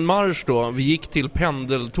var ju en marsch då. Vi gick till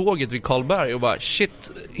pendeltåget vid Karlberg och bara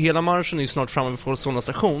shit, hela marschen är ju snart framme vid Solna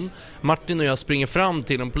station. Martin och jag springer fram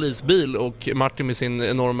till en polisbil och Martin med sin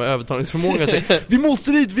enorma övertalningsförmåga säger vi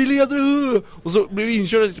måste dit, vi leder. Och så blir vi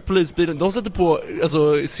inkörda till polisbilen. De sätter på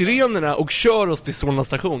sirenerna och kör oss till Solna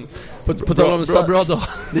station. På tal om bra dag.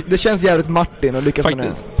 Det känns jävligt Martin och lyckas med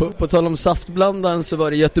det. På tal om saftblandan så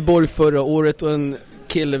var det Göteborg förra året och en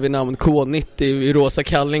kille vid namn K90 i rosa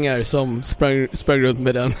kallingar som sprang runt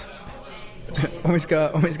med den. Om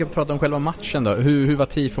vi ska prata om själva matchen då. Hur var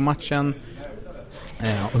tifo-matchen?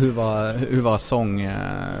 Och hur var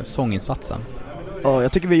sånginsatsen? Ja,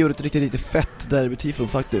 jag tycker vi gjorde ett riktigt fett derby-tifo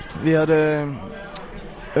faktiskt. Vi hade...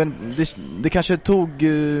 Det kanske tog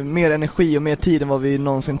mer energi och mer tid än vad vi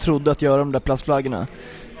någonsin trodde att göra de där plastflaggorna.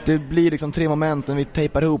 Det blir liksom 3 moment när vi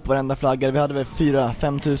tejpar ihop varenda flagga. Vi hade väl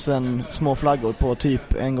 4-5 tusen små flaggor på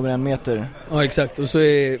typ 1x1 meter. Ja, exakt. Och så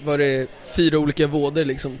var det 4 olika vådor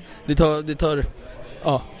liksom. Det tar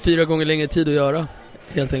 4 gånger längre tid att göra,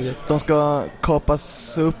 helt enkelt. De ska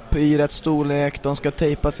kapas upp i rätt storlek, de ska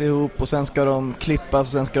tejpas ihop och sen ska de klippas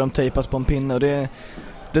och sen ska de tejpas på en pinne. Och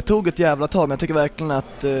det tog ett jävla tag, men jag tycker verkligen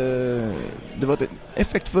att det var ett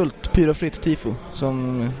effektfullt, pyrofritt tifo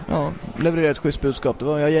som levererade ett schysst budskap.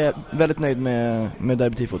 Jag är väldigt nöjd med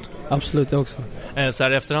derbytifot. Absolut, jag också. Så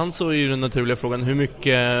här efterhand så är ju den naturliga frågan hur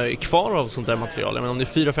mycket är kvar av sånt där material. Men om det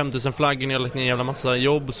är 4-5 tusen flaggor och jag har lagt ner en jävla massa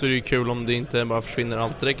jobb så är det ju kul om det inte bara försvinner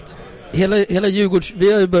allt direkt. Hela Djurgårds,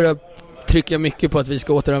 vi har ju börjat trycka mycket på att vi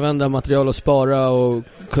ska återanvända material och spara och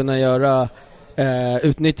kunna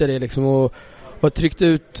utnyttja det liksom, och tryckt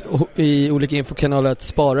ut i olika infokanaler att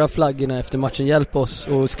spara flaggorna efter matchen, hjälp oss,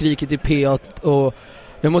 och skrikit i P1. Och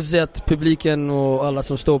jag måste säga att publiken och alla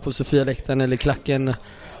som står på Sofia-läktaren eller klacken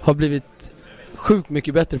har blivit sjukt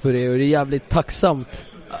mycket bättre på det, och det är jävligt tacksamt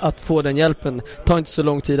att få den hjälpen. Ta inte så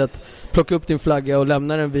lång tid att plocka upp din flagga och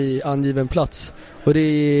lämna den vid angiven plats, och det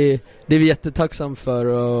är vi jättetacksam för,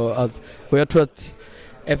 och jag tror att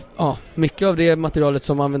mycket av det materialet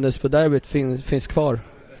som användes på derbyt finns kvar.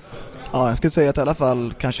 Ja, jag skulle säga att i alla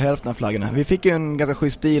fall kanske hälften av flaggorna. Vi fick ju en ganska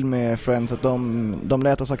schysst deal med Friends, att de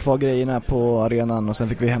lät oss ha kvar grejerna på arenan och sen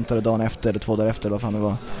fick vi hämta det dagen efter eller 2 dagar efter, vad fan det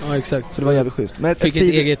var. Ja, exakt. Så det var jävligt schysst. Men fick ett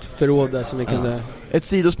eget förråd där som vi kunde... Ett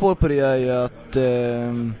sidospår på det är ju att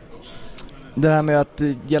det här med att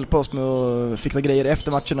hjälpa oss med att fixa grejer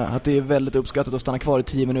efter matcherna, att det är väldigt uppskattat att stanna kvar i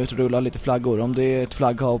 10 minuter och rulla lite flaggor. Om det är ett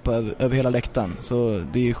flagghav över hela läktaren, så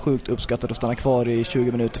det är sjukt uppskattat att stanna kvar i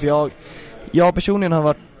 20 minuter. För jag personligen har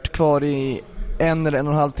varit kvar i 1 eller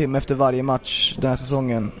 1,5 timme efter varje match den här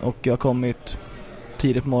säsongen, och jag har kommit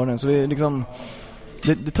tidigt på morgonen, så det är liksom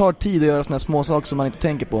det tar tid att göra såna här små saker som man inte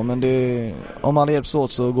tänker på, men om alla hjälps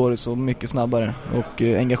åt så går det så mycket snabbare och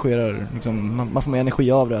engagerar liksom, man får mer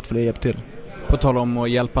energi av det att få det hjälp till. På tal om att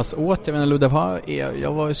hjälpas åt, jag menar Ludde,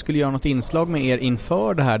 jag skulle göra något inslag med er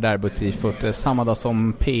inför det här derbytifot samma dag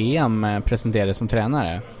som PM presenterades som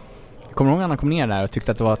tränare. Kommer du ihåg att han kom ner där och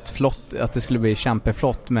tyckte att det var att det skulle bli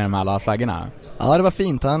kämpeflott med de här alla flaggorna? Ja, det var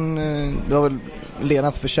fint. Det var väl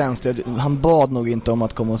Lenas förtjänst. Han bad nog inte om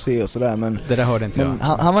att komma och se och sådär, men det där hörde inte jag.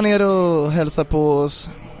 Han var nere och hälsade på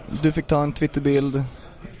oss. Du fick ta en Twitterbild.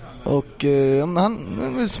 Och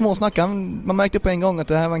han småsnackade. Man märkte på en gång att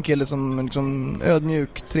det här var en kille som liksom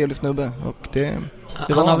ödmjuk, trevlig snubbe. Och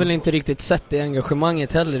han har väl inte riktigt sett det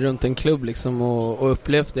engagemanget heller runt en klubb liksom, och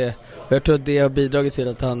upplevt det. Och jag tror att det har bidragit till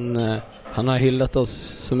att han har hyllat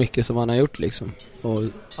oss så mycket som han har gjort liksom, och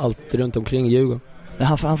allt runt omkring Djurgården.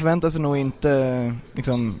 Han förväntar sig nog inte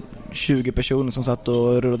liksom 20 personer som satt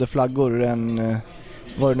och rullade flaggor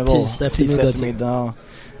vad det nu var, tisdag eftermiddag. Ja.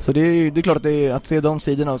 Så det är klart att se de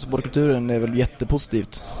sidorna av supportkulturen är väl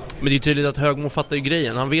jättepositivt. Men det är tydligt att Högmo fattar ju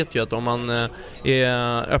grejen. Han vet ju att om man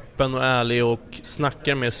är öppen och ärlig och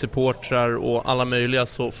snackar med supportrar och alla möjliga,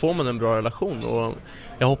 så får man en bra relation. Och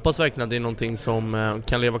jag hoppas verkligen att det är någonting som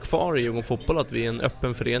kan leva kvar i Djurgården Fotboll, att vi är en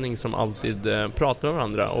öppen förening som alltid pratar med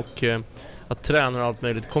varandra, och att tränare och allt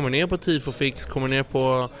möjligt kommer ner på tifofix, kommer ner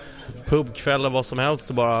på pubkvällar, vad som helst,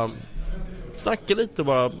 och bara snacka lite och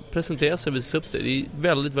bara presentera sig och visa upp det. Det är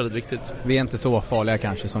väldigt, väldigt viktigt. Vi är inte så farliga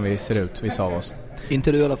kanske som vi ser ut, vissa av oss.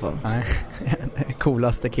 Inte du i alla fall. Nej,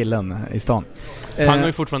 coolaste killen i stan. Han har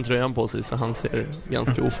ju fortfarande tröjan på sig, så han ser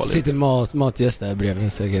ganska ofarlig ut. Sitter matgäst där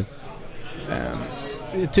bredvid säkert.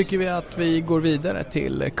 Tycker vi att vi går vidare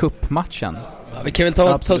till cupmatchen? Vi kan väl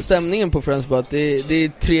ta stämningen på Friends, bara. Det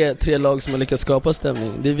är tre lag som har lyckats skapa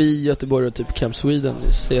stämning. Det är vi, Göteborg och typ Camp Sweden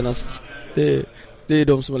senast. Det är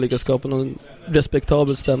de som har lyckats skapa någon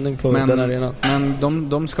respektabel stämning på den arenan. Men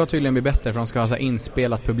de ska tydligen bli bättre, för de ska ha så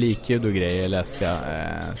inspelat publikljud och grejer, läste jag.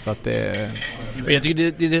 Så att jag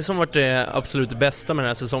tycker det är det som varit det absolut bästa med den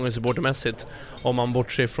här säsongen supportermässigt, om man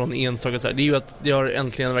bortser från enstaka så här. Det är ju att det har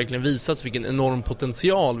äntligen verkligen visats vilken enorm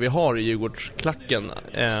potential vi har i Djurgårdsklacken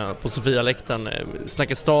på Sofia-läktaren.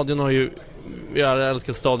 Snacka stadion har ju, jag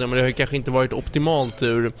älskar stadion, men det har ju kanske inte varit optimalt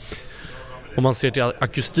ur, om man ser till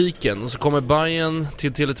akustiken. Och så kommer Bayern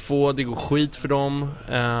till Tele2, det går skit för dem.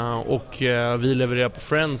 Och vi levererar på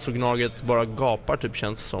Friends och Gnaget bara gapar typ,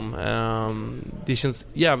 känns som. Det känns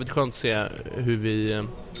jävligt skönt att se hur vi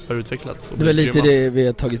har utvecklats. Det var lite det vi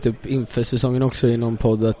har tagit upp inför säsongen också i någon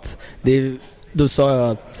podd. Att då sa jag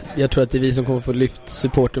att jag tror att det är vi som kommer få lyft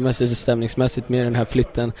supportermässigt och stämningsmässigt med den här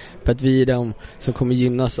flytten. För att vi är de som kommer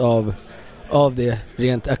gynnas av det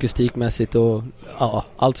rent akustikmässigt och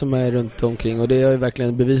allt som är runt omkring, och det har ju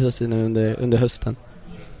verkligen bevisat sig nu under hösten.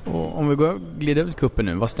 Och om vi går glider ut kuppen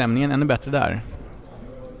nu, var stämningen ännu bättre där?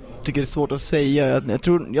 Jag tycker det är svårt att säga.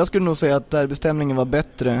 Jag skulle nog säga att derbystämningen var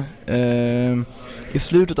bättre. I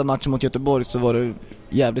slutet av matchen mot Göteborg så var det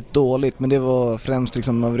jävligt dåligt, men det var främst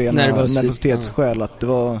liksom av rena nervositetsskäl. Att det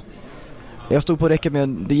var... Jag stod på räcket,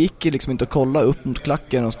 men det gick liksom inte att kolla upp mot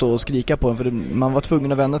klacken och stå och skrika på den, för man var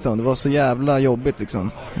tvungen att vända sig om. Det var så jävla jobbigt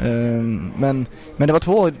liksom. Men det var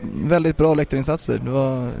 2 väldigt bra läktarinsatser. Det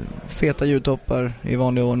var feta ljudtoppar i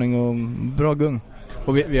vanlig ordning och bra gung.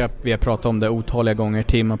 Och vi har pratat om det otaliga gånger.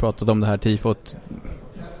 Tim har pratat om det här tifot.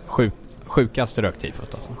 Sjukaste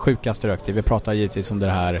röktifot alltså. Sjukaste röktifot. Vi pratar givetvis om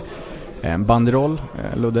det här banderoll,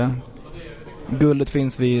 Ludde. Guldet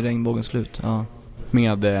finns vid regnbågens slut, ja.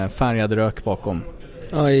 Med färgad rök bakom.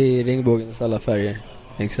 Ja, i regnbågens alla färger.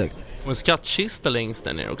 Exakt. Och en skattkista längst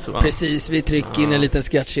där nere också, va? Precis, vi tryckte in en liten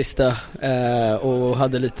skattkista och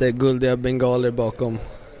hade lite guldiga bengaler bakom.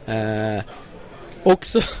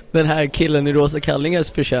 Också den här killen i rosa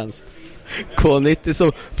kallingars förtjänst. K90,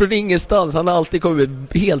 så från ingenstans, han har alltid kommit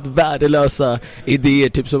helt värdelösa idéer,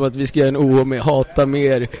 typ som att vi ska göra en OH med hata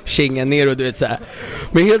mer, känga ner och du vet så här.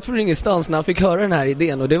 Men helt från ingenstans, när han fick höra den här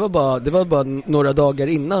idén, och det var bara några dagar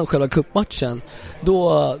innan själva cupmatchen,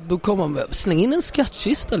 då kom han med, släng in en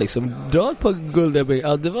skattkista liksom, dra ett par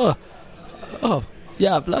guldiga, det var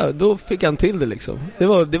jävlar, då fick han till det liksom. Det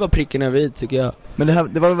var pricken över i, tycker jag. Men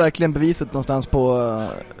det var verkligen beviset någonstans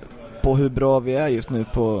på hur bra vi är just nu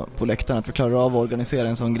på läktaren, att vi klarar av att organisera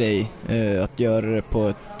en sån grej, att göra det på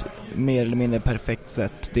ett mer eller mindre perfekt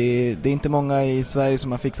sätt. Det är inte många i Sverige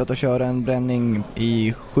som har fixat att köra en bränning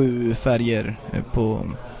i 7 färger på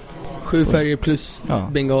 7 färger plus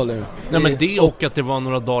bengaler. Nej, men det och att det var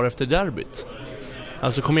några dagar efter derbyt.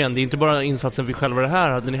 Alltså kom igen, det är inte bara insatsen för själva det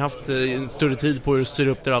här. Hade ni haft större tid på er att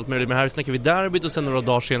styra upp det allt möjligt, men här snackar vi derbyt och sen några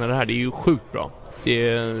dagar senare det här. Det är ju sjukt bra. Det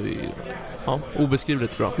är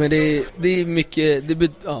obeskrivligt bra. Men det är mycket,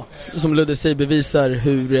 som Ludde säger, bevisar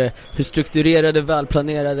hur strukturerade,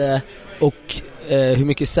 välplanerade och hur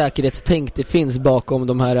mycket säkerhetstänk det finns bakom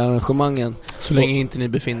de här arrangemangen. Så länge inte ni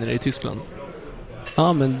befinner er i Tyskland.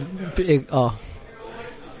 Ja, men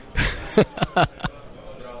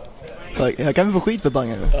här kan vi få skit för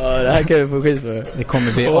bangen. Ja, det här kan vi få skit för. Det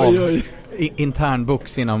kommer bli intern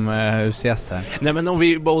box inom UCS här. Nej, men om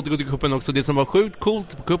vi bara återgår till kuppen också. Det som var sjukt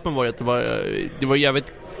coolt på kuppen var ju att det var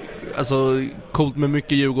jävligt coolt med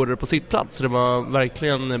mycket djurgårdare på sitt plats. Det var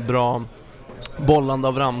verkligen bra bollande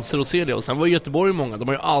av ramser och se det. Och sen var Göteborg många. De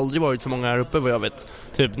har ju aldrig varit så många här uppe, vad jag vet.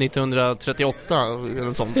 Typ 1938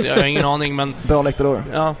 eller sånt. Jag har ingen aning, men bra läktarår.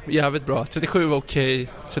 Ja, jävligt bra. 37 var okej.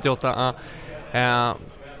 38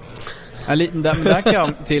 där kan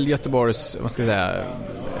jag till Göteborgs, vad ska jag säga,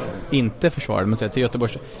 inte försvaret, men till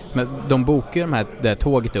Göteborgs, men de bokade det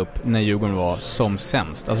tåget upp när Djurgården var som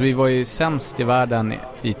sämst. Alltså vi var ju sämst i världen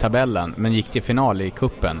i tabellen, men gick till final i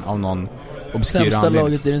kuppen av någon obskyr sämsta anledning.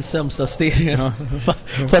 Laget i den sämsta serien.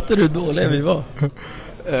 Fattar du hur dåliga vi var?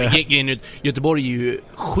 Göteborg är ju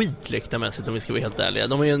skitläktarmässigt, om vi ska vara helt ärliga.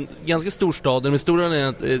 De är ju en ganska stor stad, de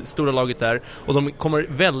är stora laget där, och de kommer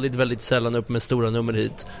väldigt, väldigt sällan upp med stora nummer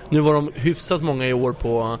hit. Nu var de hyfsat många i år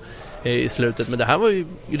i slutet, men det här var ju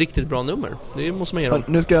riktigt bra nummer. Det måste man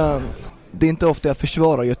göra. det är inte ofta jag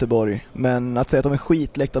försvarar Göteborg, men att säga att de är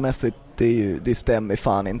skitläktarmässigt, det stämmer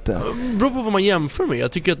fan inte. Beror på vad man jämför med.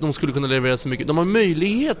 Jag tycker att de skulle kunna leverera så mycket. De har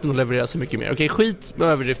möjligheten att leverera så mycket mer. Okej, skit med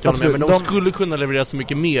överdrift, men de skulle kunna leverera så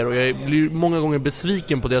mycket mer, och jag blir många gånger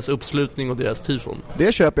besviken på deras uppslutning och deras tifon.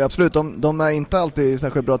 Det köper jag absolut. De är inte alltid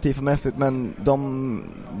särskilt bra tifomässigt, men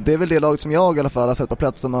det är väl det laget som jag i alla fall har sett på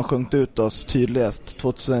plats som har sjungit ut oss tydligast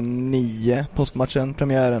 2009, påskmatchen,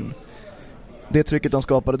 premiären. Det trycket de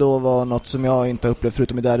skapade då var något som jag inte upplevt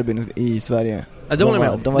förutom i derbyn i Sverige. Ja, det håller jag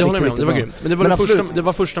med om. Det var grymt. Men det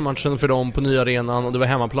var första matchen för dem på nya arenan, och det var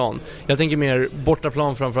hemmaplan. Jag tänker mer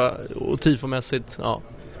bortaplan framför, och tifomässigt, ja.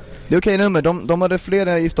 Det är okej nummer. De hade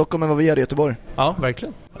fler i Stockholm än vad vi hade i Göteborg. Ja,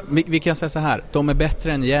 verkligen. Vi kan säga så här. De är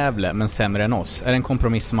bättre än Gävle, men sämre än oss. Är det en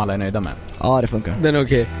kompromiss som alla är nöjda med? Ja, det funkar. Den är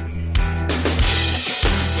okej.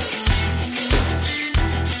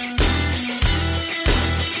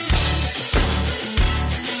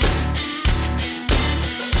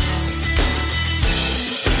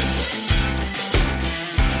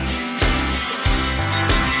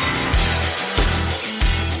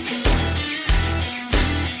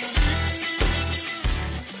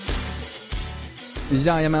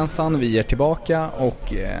 Jajamensan, vi är tillbaka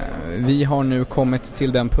och vi har nu kommit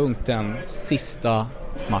till den punkten, sista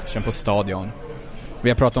matchen på Stadion. Vi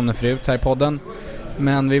har pratat om den förut här i podden,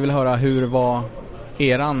 men vi vill höra, hur var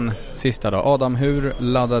eran sista dag? Adam, hur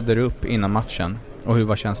laddade du upp innan matchen och hur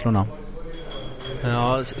var känslorna?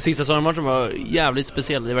 Ja, sista Stadion-matchen var jävligt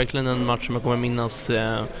speciell. Det är verkligen en match som jag kommer minnas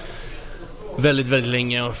väldigt, väldigt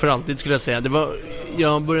länge, och för alltid skulle jag säga.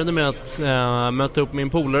 Jag började med att möta upp min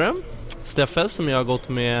polare Steffes, som jag har gått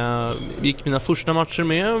med, gick mina första matcher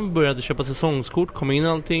med, började köpa säsongskort, kom in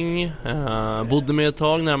allting, bodde med ett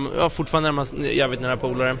tag, fortfarande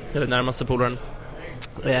närmaste polaren,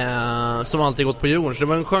 som alltid gått på Djurgården. Så det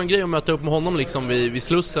var en skön grej att möta upp med honom liksom vid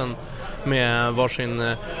Slussen med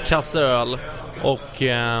varsin kasse öl och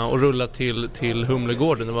rulla till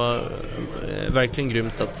Humlegården. Det var verkligen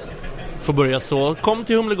grymt att få börja så. Kom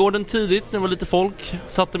till Humlegården tidigt när det var lite folk,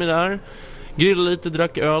 satte mig där, grillade lite,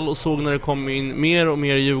 drack öl och såg när det kom in mer och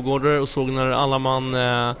mer djurgårdare, och såg när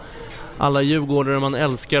alla djurgårdare man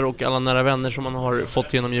älskar och alla nära vänner som man har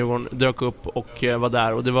fått genom Djurgården dök upp och var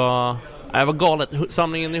där, och det var galet.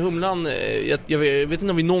 Samlingen i Humlan, jag vet inte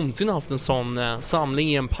om vi någonsin haft en sån samling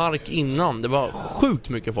i en park innan. Det var sjukt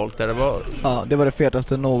mycket folk där. Ja, det var det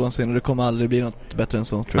fetaste någonsin, och det kommer aldrig bli något bättre än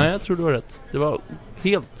så, tror jag. Nej, jag tror du har rätt. Det var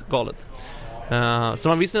helt galet. Så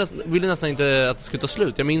man ville nästan inte att det skulle ta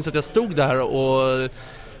slut. Jag minns att jag stod där och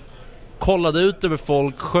kollade ut över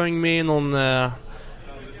folk, sjöng med någon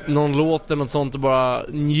låt eller något sånt, och bara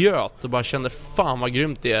njöt och bara kände, fan vad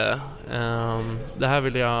grymt det är. Det här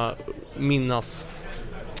vill jag minnas.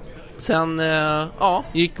 Sen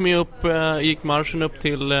gick marschen upp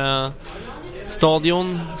till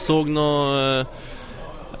Stadion, såg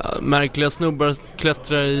märkliga snubbar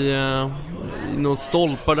klättra i några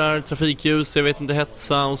stolpar där, trafikljus, jag vet inte,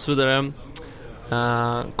 hetsa och så vidare.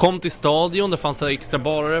 Kom till Stadion, det fanns extra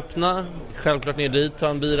barer öppna, självklart ner dit, ta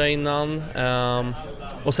en bira innan,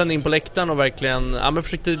 och sen in på läktaren och verkligen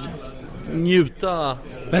försökte njuta.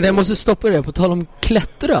 Men jag måste stoppa det, på tal om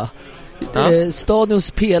klättra. Stadions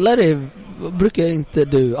spelare brukar inte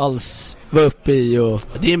du alls vara uppe i, och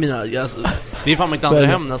det är det är fan mitt andra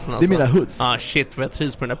hem nästan, alltså. Det är mina hoods. Shit, vad jag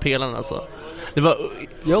trivs på den där pelaren, alltså. Det var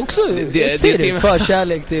jag också, jag ser det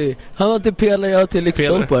förkärlek till. Han har till pelare, jag har till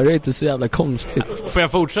lyktstolpar. Det är inte så jävla konstigt. Får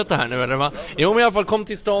jag fortsätta här nu eller va? Jo, men i alla fall kom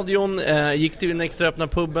till Stadion, gick till den extra öppna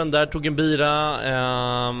puben där, tog en bira,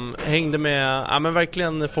 hängde med men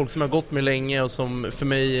verkligen folk som jag har gått med länge och som för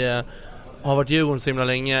mig har varit Djurgården så himla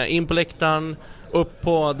länge. In på läktaren, upp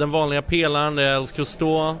på den vanliga pelaren där jag älskar att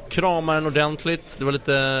stå, krama den ordentligt. Det var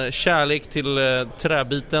lite kärlek till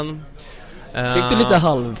träbiten. Fick du lite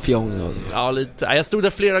halvfjong? Ja, lite. Jag stod där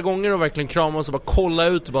flera gånger och verkligen kramade och så bara kolla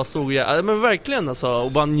ut och bara såg jag. Men verkligen alltså,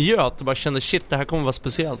 och bara njöt och bara kände shit, det här kommer vara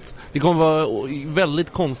speciellt. Det kommer vara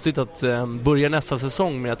väldigt konstigt att börja nästa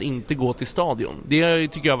säsong med att inte gå till Stadion. Det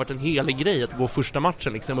tycker jag har varit en helig grej, att gå första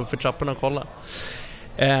matchen liksom upp för trapporna och kolla.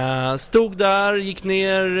 Stod där, gick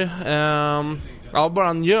ner,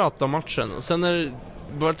 bara njöt av matchen. Sen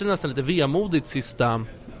var det nästan lite vemodigt sista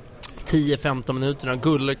 10-15 minuterna.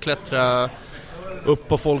 Gulle klättra upp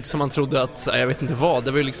på folk som man trodde att, jag vet inte vad,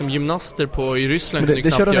 det var ju liksom gymnaster i Ryssland. Men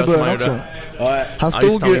det körde han i början också. Han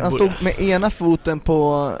stod med ena foten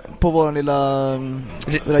på våran lilla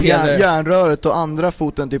järnröret och andra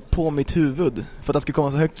foten typ på mitt huvud, för att det skulle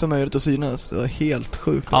komma så högt som möjligt och synas. Det var helt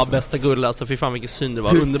sjukt alltså. Ja, bästa Gulle, alltså fy fan vilken syn det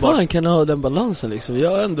var. Hur underbart. Fan kan ha den balansen liksom?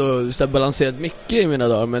 Jag har ändå så balanserat mycket i mina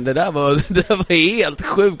dagar, men det där var helt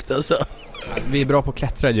sjukt alltså. Vi är bra på att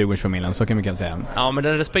klättra i Djurgårdsfamiljen, så kan vi säga. Ja, men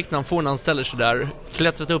den respekten han får när han ställer sig där,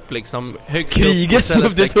 klättrat upp liksom högt kriget upp,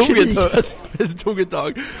 som det tog ett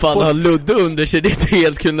tag. Fan, han Ludde under sig, det är inte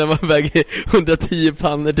helt kul när man väger 110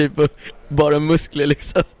 pannor typ och bara muskler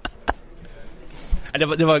liksom.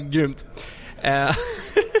 Det var grymt.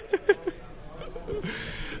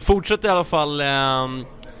 Fortsätter i alla fall.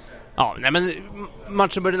 Ja, nej men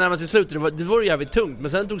matchen började närma sig slut. Det var jävligt tungt,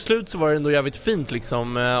 men sen tog slut så var det ändå jävligt fint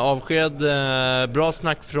liksom. Avsked, bra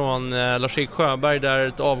snack från Lars-Erik Sjöberg där,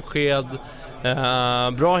 ett avsked.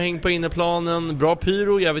 Bra häng på inneplanen, bra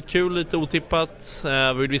pyro, jävligt kul, lite otippat.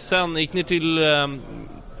 Vi sen gick ner till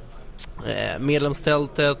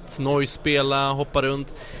medlemstältet, Noise spela, hoppa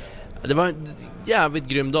runt. Det var en jävligt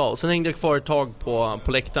grym dag. Sen hängde jag kvar ett tag på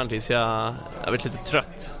läktaren tills jag var lite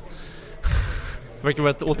trött. Det verkar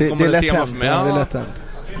vara ett återkommande tema för mig. Ja, det är lätt hänt.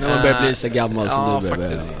 När man börjar bli så gammal som ja, du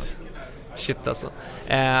börjar. Faktiskt. Shit alltså.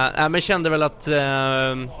 Men kände väl att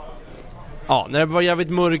när det var jävligt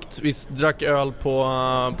mörkt, vi drack öl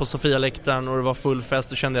på Sofia-läktaren och det var full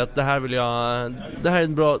fest, och kände jag att det här är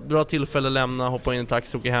ett bra tillfälle att lämna, hoppa in i en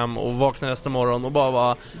taxi, åka hem och vakna nästa morgon och bara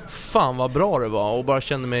var fan vad bra det var, och bara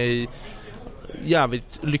kände mig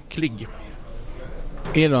jävligt lycklig.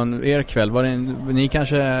 Er kväll, var det ni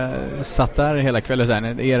kanske satt där hela kvällen så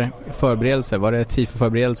här, er förberedelse, var det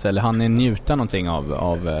tifo-förberedelse eller hann ni njuta någonting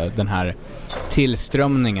av den här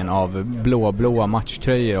tillströmningen av blåa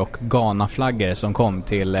matchtröjor och Ghana-flaggor som kom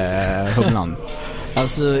till Humlan?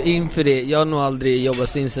 Alltså inför det, jag har nog aldrig jobbat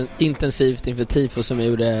så intensivt inför tifo som jag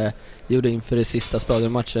gjorde inför det sista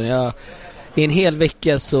stadionmatchen. I en hel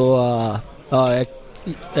vecka så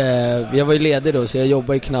jag var ju ledig då, så jag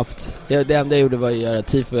jobbade ju knappt. Det enda jag gjorde var att göra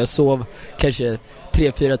tifo. Jag sov kanske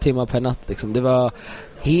 3-4 timmar per natt liksom. Det var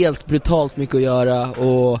helt brutalt mycket att göra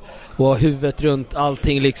och ha huvudet runt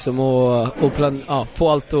allting liksom, och få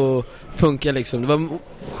allt att funka liksom. Det var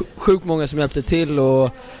sjukt många som hjälpte till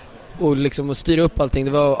och liksom att styra upp allting.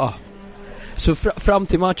 Det var så fram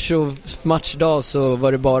till match och matchdag så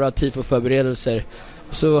var det bara tifo-förberedelser.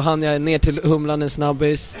 Så hann jag ner till Humlan en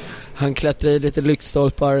snabbis. Han klättrade i lite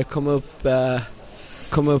lyktstolpar,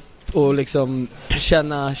 kom upp och liksom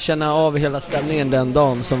känna av hela stämningen den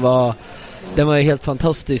dagen den var helt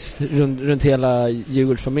fantastisk runt hela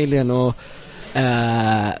Djurgårdsfamiljen, och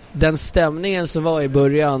den stämningen som var i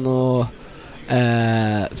början och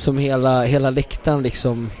som hela läktaren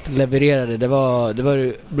liksom levererade, det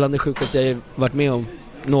var bland det sjukaste jag varit med om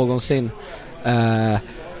någonsin.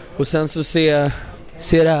 Och sen så se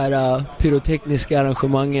det här pyrotekniska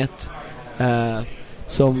arrangemanget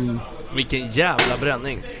som... Vilken jävla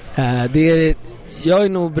bränning. Jag är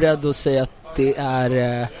nog beredd att säga att det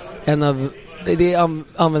är det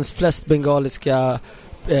används flest bengaliska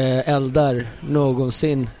eldar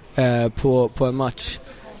någonsin på en match.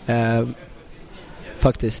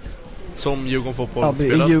 Faktiskt. Som Djurgården fotboll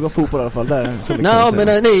spelat? Ja, i Djurgården fotboll i alla fall.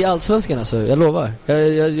 Nej, allsvenskan alltså. Jag lovar.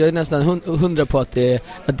 Jag är nästan 100 på att det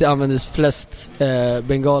användes flest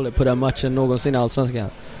bengaler på den matchen någonsin i allsvenskan.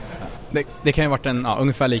 Det kan ju ha varit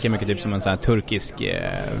ungefär lika mycket typ som en sån här turkisk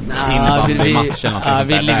innebandymatch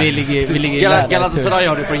eller Galatasaray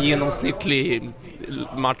har det på en genomsnittlig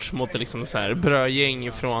match mot liksom så här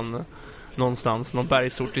brödgäng från någonstans, någon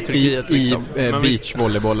bergsort i Turkiet liksom.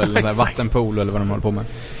 Beachvolleyboll eller så här vattenpool eller vad de håller på med.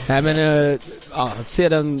 Nej men att se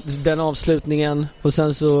den avslutningen och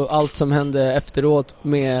sen så allt som hände efteråt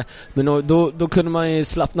men då kunde man ju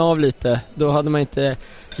slappna av lite. Då hade man inte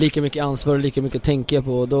lika mycket ansvar och lika mycket att tänka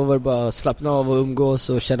på. Då var det bara slappna av och umgås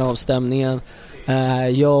och känna av stämningen.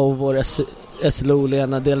 Jag och vår SLO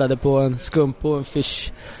Lena delade på en skumpa och en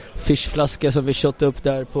fischflaska som vi shotade upp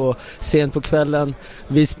där sent på kvällen.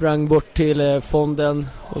 Vi sprang bort till fonden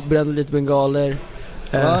och brände lite bengaler.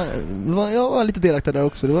 Jag var lite delaktig där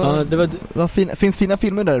också. Det finns fina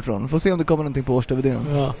filmer därifrån. Får se om det kommer någonting på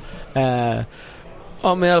årsdövdelen.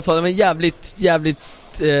 Men i alla fall det var en jävligt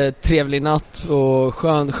trevlig natt och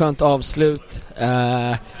skönt avslut.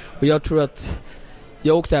 Och jag tror att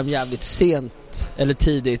jag åkte hem jävligt sent eller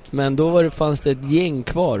tidigt, men då fanns det ett gäng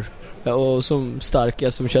kvar och som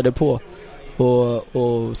starka som körde på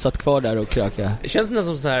och satt kvar där och kröka. Det känns nästan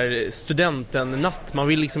som så här studenten-natt. Man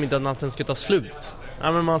vill liksom inte att natten ska ta slut.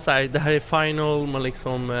 Ja, men man säger det här är final, man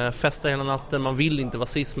liksom festar hela natten. Man vill inte vara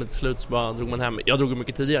sist, men till slut så bara drog man hem. Jag drog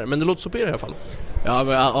mycket tidigare, men det låter så på er i alla fall. Ja,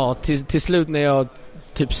 men till slut när jag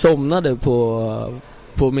typ somnade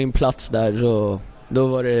på min plats där så då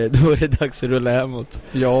var det dags att rulla hemåt.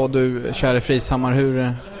 Ja, du käre Frishammar,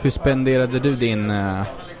 hur spenderade du din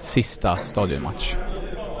sista stadionmatch?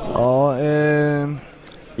 Ja,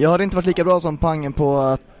 jag hade inte varit lika bra som Pangen på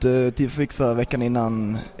att fixa veckan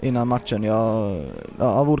innan matchen.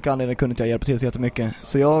 Av olika anledningar kunde inte jag hjälpa till så jättemycket.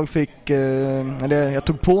 Så jag jag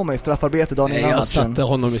tog på mig straffarbete dagen innan matchen. Jag satte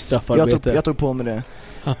honom i straffarbete. Jag tog på mig det.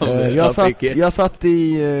 Jag satt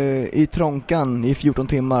i trånkan i 14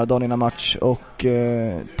 timmar dagen innan match och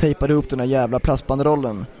tejpade ihop den här jävla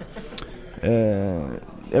plastbanderollen.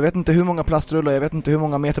 Jag vet inte hur många plastrullar, jag vet inte hur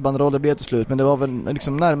många meter banderoll det blev till slut, men det var väl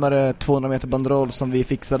liksom närmare 200 meter banderoll som vi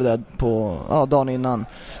fixade där på dagen innan.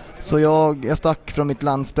 Så jag stack från mitt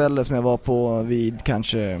landställe som jag var på vid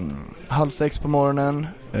kanske 5:30 på morgonen,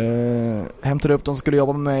 hämtade upp de som skulle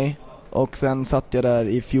jobba med mig och sen satt jag där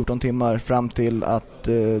i 14 timmar fram till att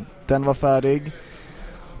den var färdig.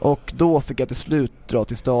 Och då fick jag till slut dra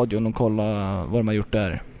till stadion och kolla vad de har gjort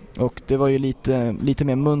där. Och det var ju lite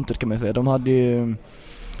mer muntert kan man säga. De hade ju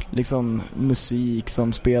liksom musik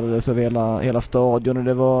som spelades över hela stadion och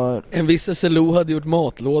det var... En viss SLO hade gjort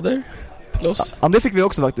matlådor till oss. Ja, det fick vi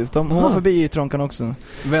också faktiskt. Hon var förbi i trånkan också.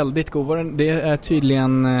 Väldigt god. Det är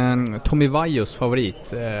tydligen Tommy Vajos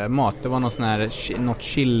favorit mat. Det var någon sån här något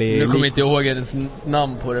chili. Nu kommer inte ihåg ens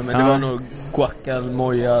namn på det, men det var nog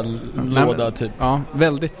guacamole-låda typ. Ja,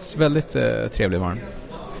 väldigt trevlig var den.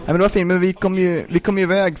 Ja, men det var fint, men vi kom ju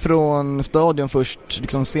iväg från stadion först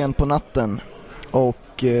liksom sent på natten. Och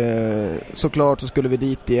såklart så skulle vi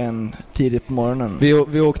dit igen tidigt på morgonen.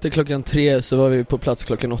 Vi åkte 3:00, så var vi på plats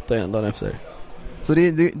 8:00 igen dagen efter. Så det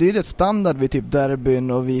är rätt standard vid typ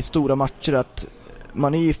derbyn och vid stora matcher att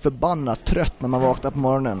man är ju förbannat trött när man vaknar på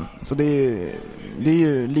morgonen. Så det är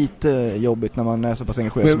ju lite jobbigt när man är så pass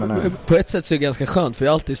engagerad som man är. På ett sätt så är det ganska skönt, för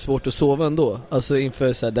jag är alltid svårt att sova ändå. Alltså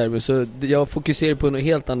inför så här derby, så jag fokuserar på några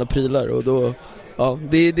helt andra prylar och då... Ja,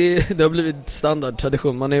 det har blivit standard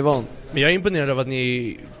tradition, man är van. Men jag är imponerad av att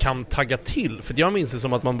ni kan tagga till. För jag minns det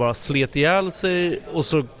som att man bara slet ihjäl sig och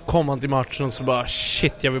så kom man till matchen och så bara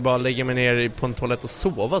shit, jag vill bara lägga mig ner på en toalett och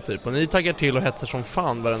sova typ. Och ni taggar till och hetsar som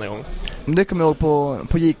fan varenda gång. Det kommer jag ihåg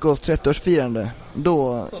på JKs 30-årsfirande.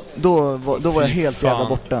 Då var jag helt jävla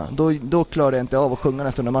borta. Då klarade jag inte av att sjunga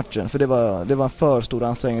nästan under matchen. För det var en för stor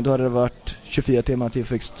ansträngning. Då hade det varit 24 timmar till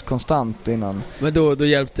fixt konstant innan. Men då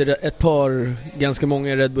hjälpte det ett par, ganska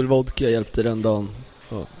många Red Bull Vodka hjälpte den dagen.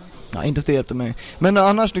 Ja, inte det hjälpte mig. Men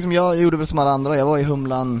annars liksom, jag gjorde väl som alla andra. Jag var i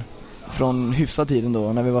Humlan från hyfsad tiden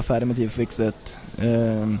då, när vi var färdiga med TIFO-fixet.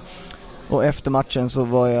 Och efter matchen så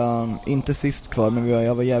var jag inte sist kvar, men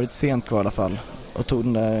jag var jävligt sent kvar i alla fall. Och tog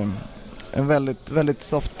den där en väldigt, väldigt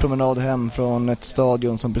soft promenad hem från ett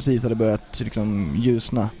stadion som precis hade börjat liksom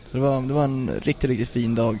ljusna. Så det var en riktigt, riktigt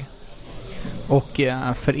fin dag. Och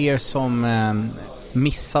för er som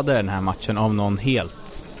missade den här matchen av någon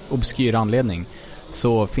helt obskyr anledning,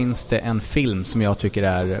 så finns det en film som jag tycker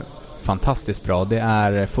är fantastiskt bra. Det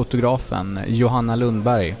är fotografen Johanna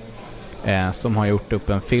Lundberg som har gjort upp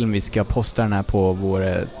en film. Vi ska posta den här på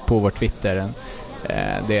vår Twitter.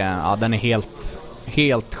 Den är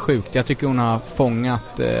helt sjukt. Jag tycker hon har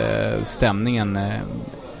fångat stämningen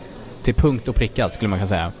till punkt och pricka, skulle man kunna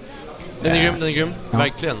säga. Den är grym, ja.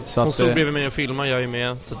 Verkligen. Så hon stod bredvid mig och filmade, jag är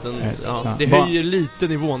med. Så det höjer lite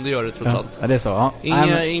nivån, det gör det trots allt. Ja, det är så.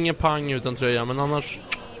 Ja. Ingen pang utan tröja, men annars...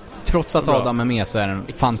 Trots att Adam är med så är den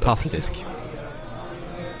fantastisk.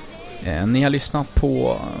 Ni har lyssnat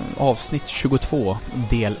på avsnitt 22,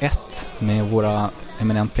 del 1, med våra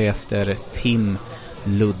eminenta gäster Tim,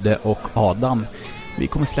 Ludde och Adam. Vi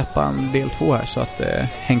kommer släppa en del 2 här, så att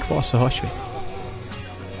häng kvar så hörs vi.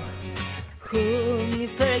 Sjung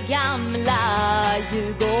för gamla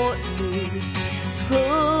Djurgården,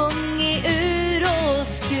 sjung i ur och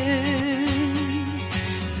skur.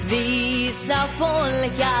 Visa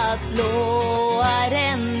folk att blåa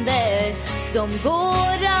ränder, de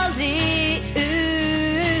går aldrig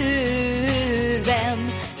ur. Vem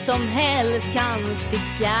som helst kan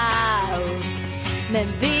sticka upp, men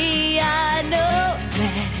vi är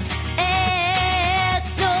nummer ett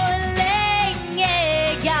så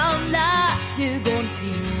länge gamla Djurgården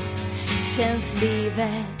finns. Känns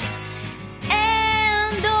livet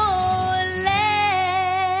ändå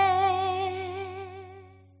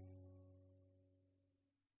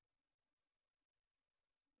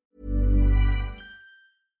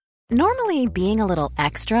Normally, being a little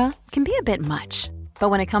extra can be a bit much, but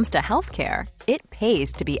when it comes to healthcare, it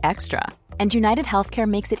pays to be extra. And United Healthcare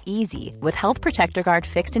makes it easy with Health Protector Guard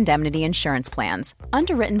fixed indemnity insurance plans.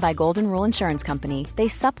 Underwritten by Golden Rule Insurance Company, they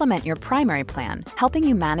supplement your primary plan, helping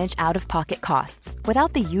you manage out-of-pocket costs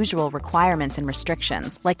without the usual requirements and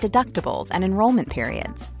restrictions like deductibles and enrollment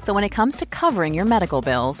periods. So when it comes to covering your medical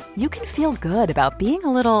bills, you can feel good about being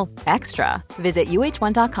a little extra. Visit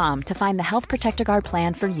UH1.com to find the Health Protector Guard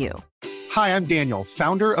plan for you. Hi, I'm Daniel,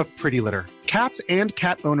 founder of Pretty Litter. Cats and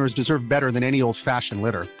cat owners deserve better than any old-fashioned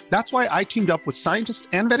litter. That's why I teamed up with scientists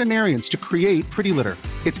and veterinarians to create Pretty Litter.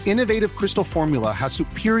 Its innovative crystal formula has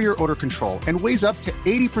superior odor control and weighs up to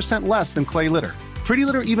 80% less than clay litter. Pretty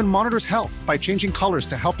Litter even monitors health by changing colors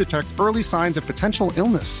to help detect early signs of potential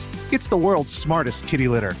illness. It's the world's smartest kitty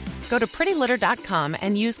litter. Go to prettylitter.com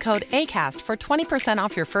and use code ACAST for 20%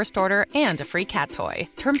 off your first order and a free cat toy.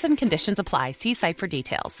 Terms and conditions apply. See site for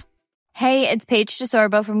details. Hey, it's Paige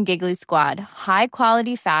DeSorbo from Giggly Squad. High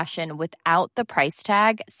quality fashion without the price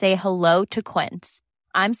tag. Say hello to Quince.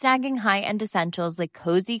 I'm snagging high-end essentials like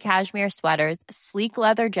cozy cashmere sweaters, sleek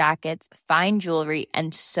leather jackets, fine jewelry,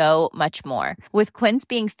 and so much more. With Quince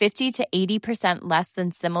being 50 to 80% less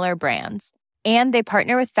than similar brands. And they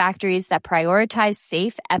partner with factories that prioritize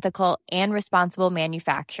safe, ethical, and responsible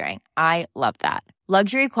manufacturing. I love that.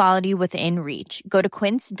 Luxury quality within reach. Go to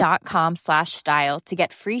quince.com/style to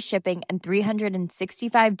get free shipping and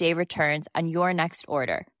 365-day returns on your next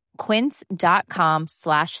order.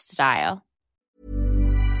 Quince.com/style.